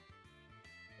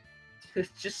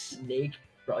 It's just Snake,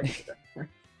 bro.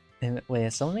 And wait,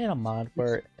 has someone made a mod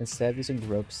where instead of using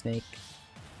Rope Snake,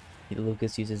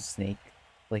 Lucas uses Snake,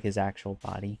 like his actual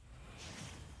body?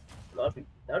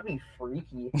 That'd be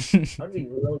freaky. That'd be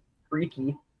really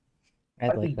freaky.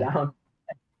 I'd like that. Down.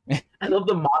 I love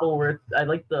the model where I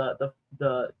like the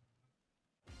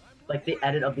like the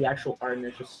edit of the actual art and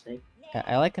it's just Snake.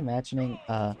 I like imagining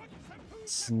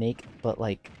Snake, but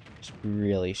like just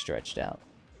really stretched out.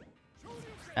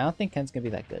 I don't think Ken's gonna be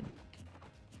that good.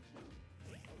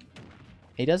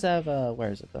 He does have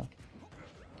where is it though?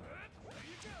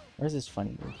 Where's his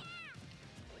funny move?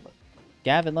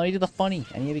 Gavin, let me do the funny.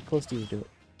 I need to be close to you to do it.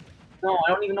 No,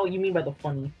 I don't even know what you mean by the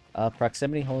funny.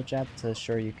 Proximity hold jab to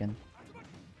sure you can.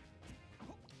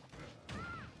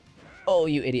 Oh,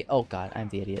 you idiot. Oh god, I'm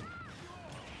the idiot.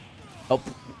 Oh.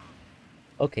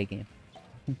 Okay, game.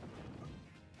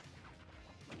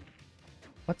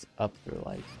 What's up through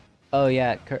like? Oh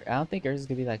yeah, I don't think yours is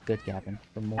gonna be that good, Gavin.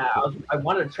 Yeah, I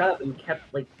wanted to try that, but you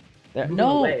kept like.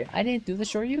 No, away. I didn't do the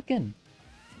Shoryuken.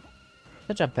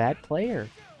 Such a bad player.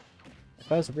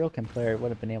 If I was a real Ken player, I would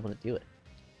have been able to do it.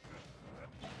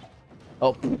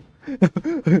 Oh.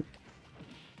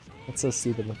 That's so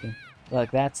stupid looking.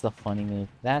 Look, that's the funny move.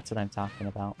 That's what I'm talking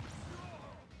about.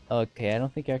 Okay, I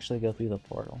don't think you actually go through the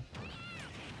portal.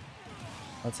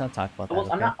 Let's not talk about that. Well,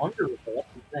 okay? I'm not under it, though. That's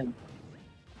the thing.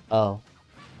 Oh.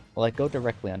 Well, like, go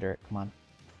directly under it. Come on.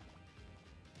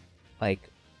 Like,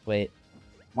 wait.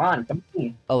 Come on, come to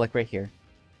me. Oh, like right here.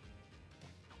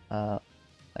 Like.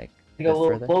 Go a little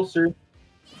further. closer.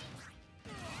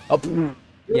 Oh.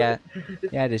 Yeah.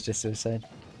 Yeah, it is just suicide.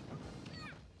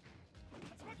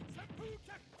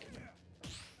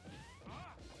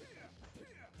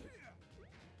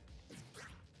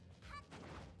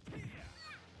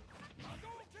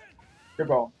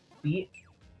 Bro, beat.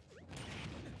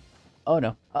 Oh no.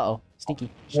 Uh-oh. Stinky.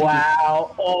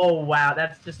 Wow. Oh, wow.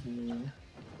 That's just mean.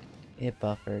 It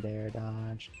buffered air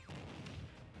dodge.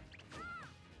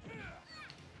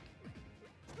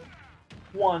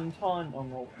 1 ton. Oh,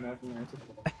 no.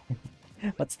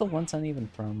 What's the one ton even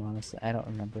from, honestly? I don't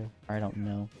remember. Or I don't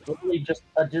know. Literally just,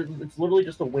 it's literally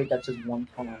just a weight that says 1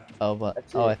 ton on it. Oh, but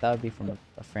That's oh, it. I thought it'd be from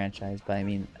a franchise, but I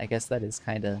mean, I guess that is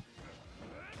kind of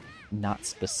not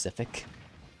specific.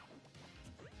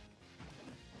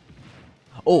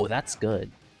 Oh, that's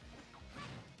good.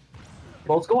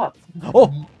 Well, let's go up.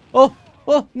 Oh, oh,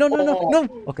 oh, no, no, no,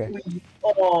 no. Okay.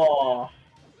 Oh.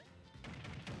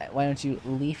 Why don't you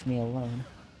leave me alone?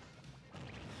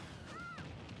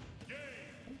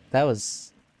 That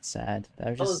was sad. That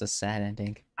was just a sad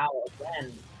ending. Ow,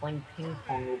 again, playing ping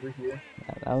pong over here.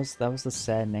 Yeah, that was the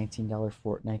sad $19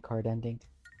 Fortnite card ending.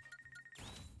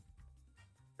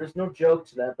 There's no joke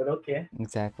to that, but okay.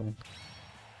 Exactly.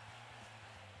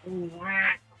 You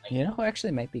know who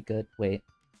actually might be good? Wait.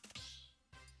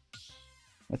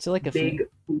 Let's do like a few.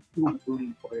 Big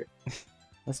booty part.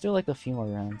 Let's do like a few more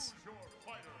rounds.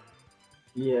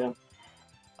 Yeah.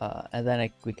 And then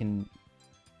we can,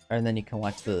 and then you can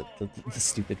watch the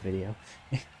stupid video.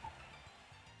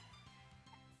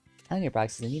 Hungrybox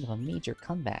is in need of a major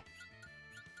comeback.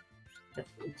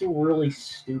 It's a really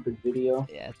stupid video.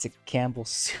 Yeah, it's a Campbell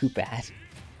soup ad.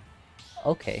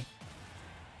 Okay.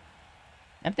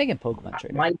 I'm thinking Pokemon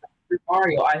Trader. My Dr.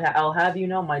 Mario, I'll have you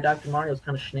know, my Dr. Mario is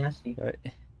kind of schnasty.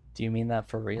 Do you mean that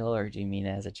for real, or do you mean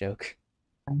it as a joke?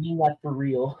 I mean that for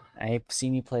real. I've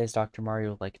seen you play as Dr.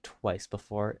 Mario like twice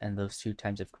before, and those 2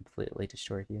 times have completely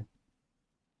destroyed you.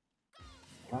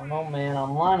 I don't know, man.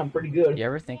 Online, I'm pretty good. You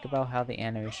ever think about how the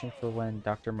animation for when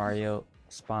Dr. Mario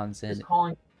spawns in? Just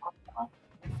calling.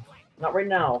 Not right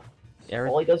now. You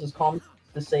All he does is call me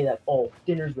to say that, oh,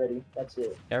 dinner's ready. That's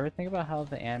it. ever think about how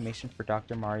the animation for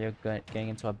Dr. Mario getting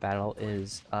into a battle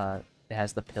is, it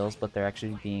has the pills, but they're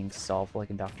actually being solved like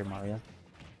in Dr. Mario?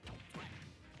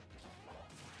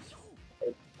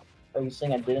 Are you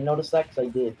saying I didn't notice that? Because I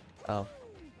did. Oh.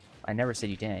 I never said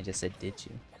you didn't, I just said did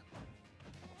you.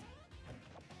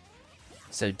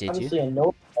 So did you? Obviously, I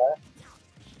know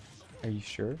that. Are you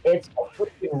sure? It's a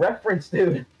freaking reference,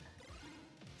 dude.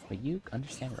 But you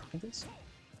understand references?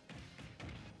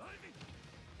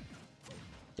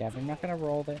 Yeah, we're not gonna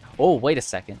roll there. Oh, wait a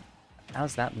second.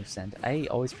 How's that move send? I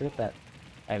always forget that.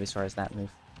 I have as far as that move.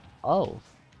 Oh.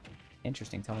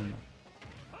 Interesting, tell me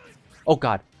more. Oh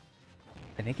god.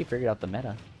 I think he figured out the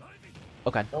meta.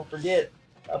 Oh god. Don't forget.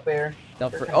 Up air.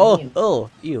 Don't They're for kinda oh, mean. oh,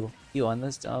 ew on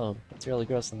this. Oh, it's really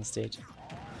gross on the stage.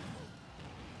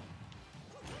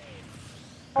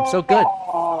 I'm so good.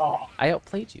 Oh, I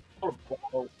outplayed you.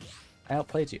 oh, I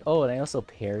outplayed you. Oh, and I also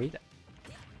parried.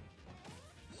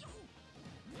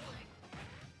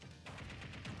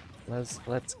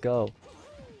 Let's go.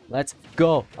 Let's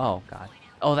go. Oh god.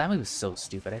 Oh, that move is so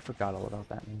stupid. I forgot all about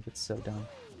that move. It's so dumb.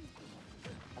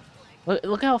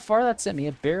 Look how far that sent me.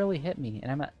 It barely hit me,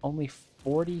 and I'm at only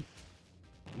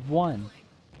 41.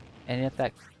 And yet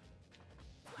that.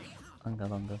 Unga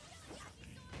lunga.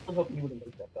 I was hoping you wouldn't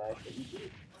make that back. But you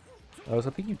did. I was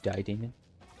hoping you died, Damon.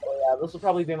 Oh yeah, this will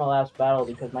probably be my last battle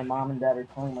because my mom and dad are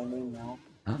calling my name now.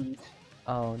 Huh? Pete.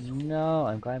 Oh no,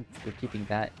 I'm glad we're keeping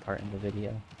that part in the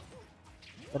video.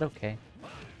 But okay.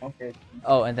 Okay,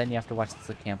 Oh, and then you have to watch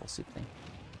the Campbell soup thing.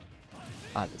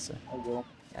 Obviously. I will.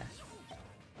 Yeah.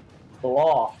 The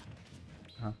law.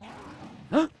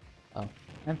 Oh,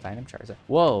 I'm fine. I'm Charizard.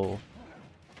 Whoa.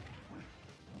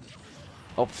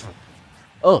 Oh. pff.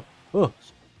 Oh. Oh.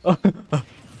 Oh.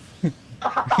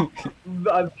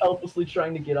 I'm helplessly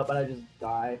trying to get up and I just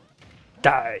die.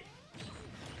 Die.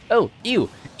 Oh. Ew.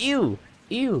 Ew.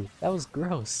 Ew. That was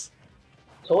gross.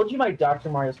 Told you my Dr.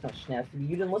 Mario's kind of snazzy, but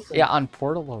you didn't listen. Yeah, on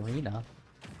Portal Arena.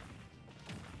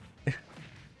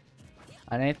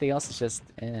 On anything else, it's just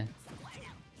eh.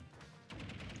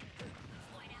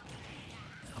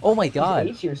 Oh my god.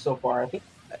 He's here so far. I think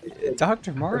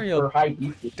Dr. for Mario. high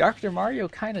defense. Dr. Mario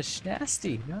kind of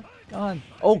schnasty. Not gone.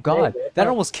 Oh god. That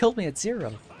almost killed me at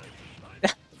 0.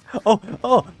 Oh.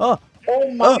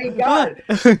 Oh my god!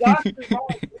 Dr. Mario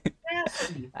is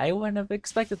nasty! I wouldn't have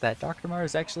expected that. Dr. Mario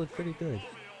is actually pretty good.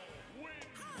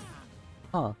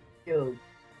 Huh. Dude,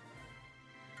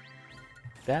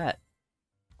 That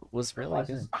was really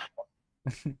this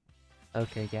good. is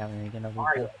Okay, Gavin, you're gonna leave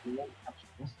Mario. that. You won't touch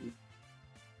nasty.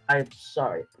 I'm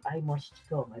sorry. I must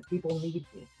go. My people need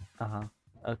me. Uh-huh.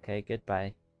 Okay,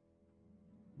 goodbye.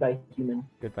 Bye, human.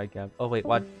 Goodbye, Gav. Oh, wait,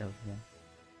 what? Oh, yeah.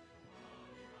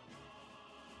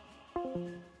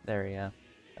 There we go.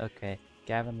 Okay,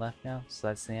 Gavin left now, so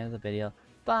that's the end of the video.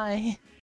 Bye!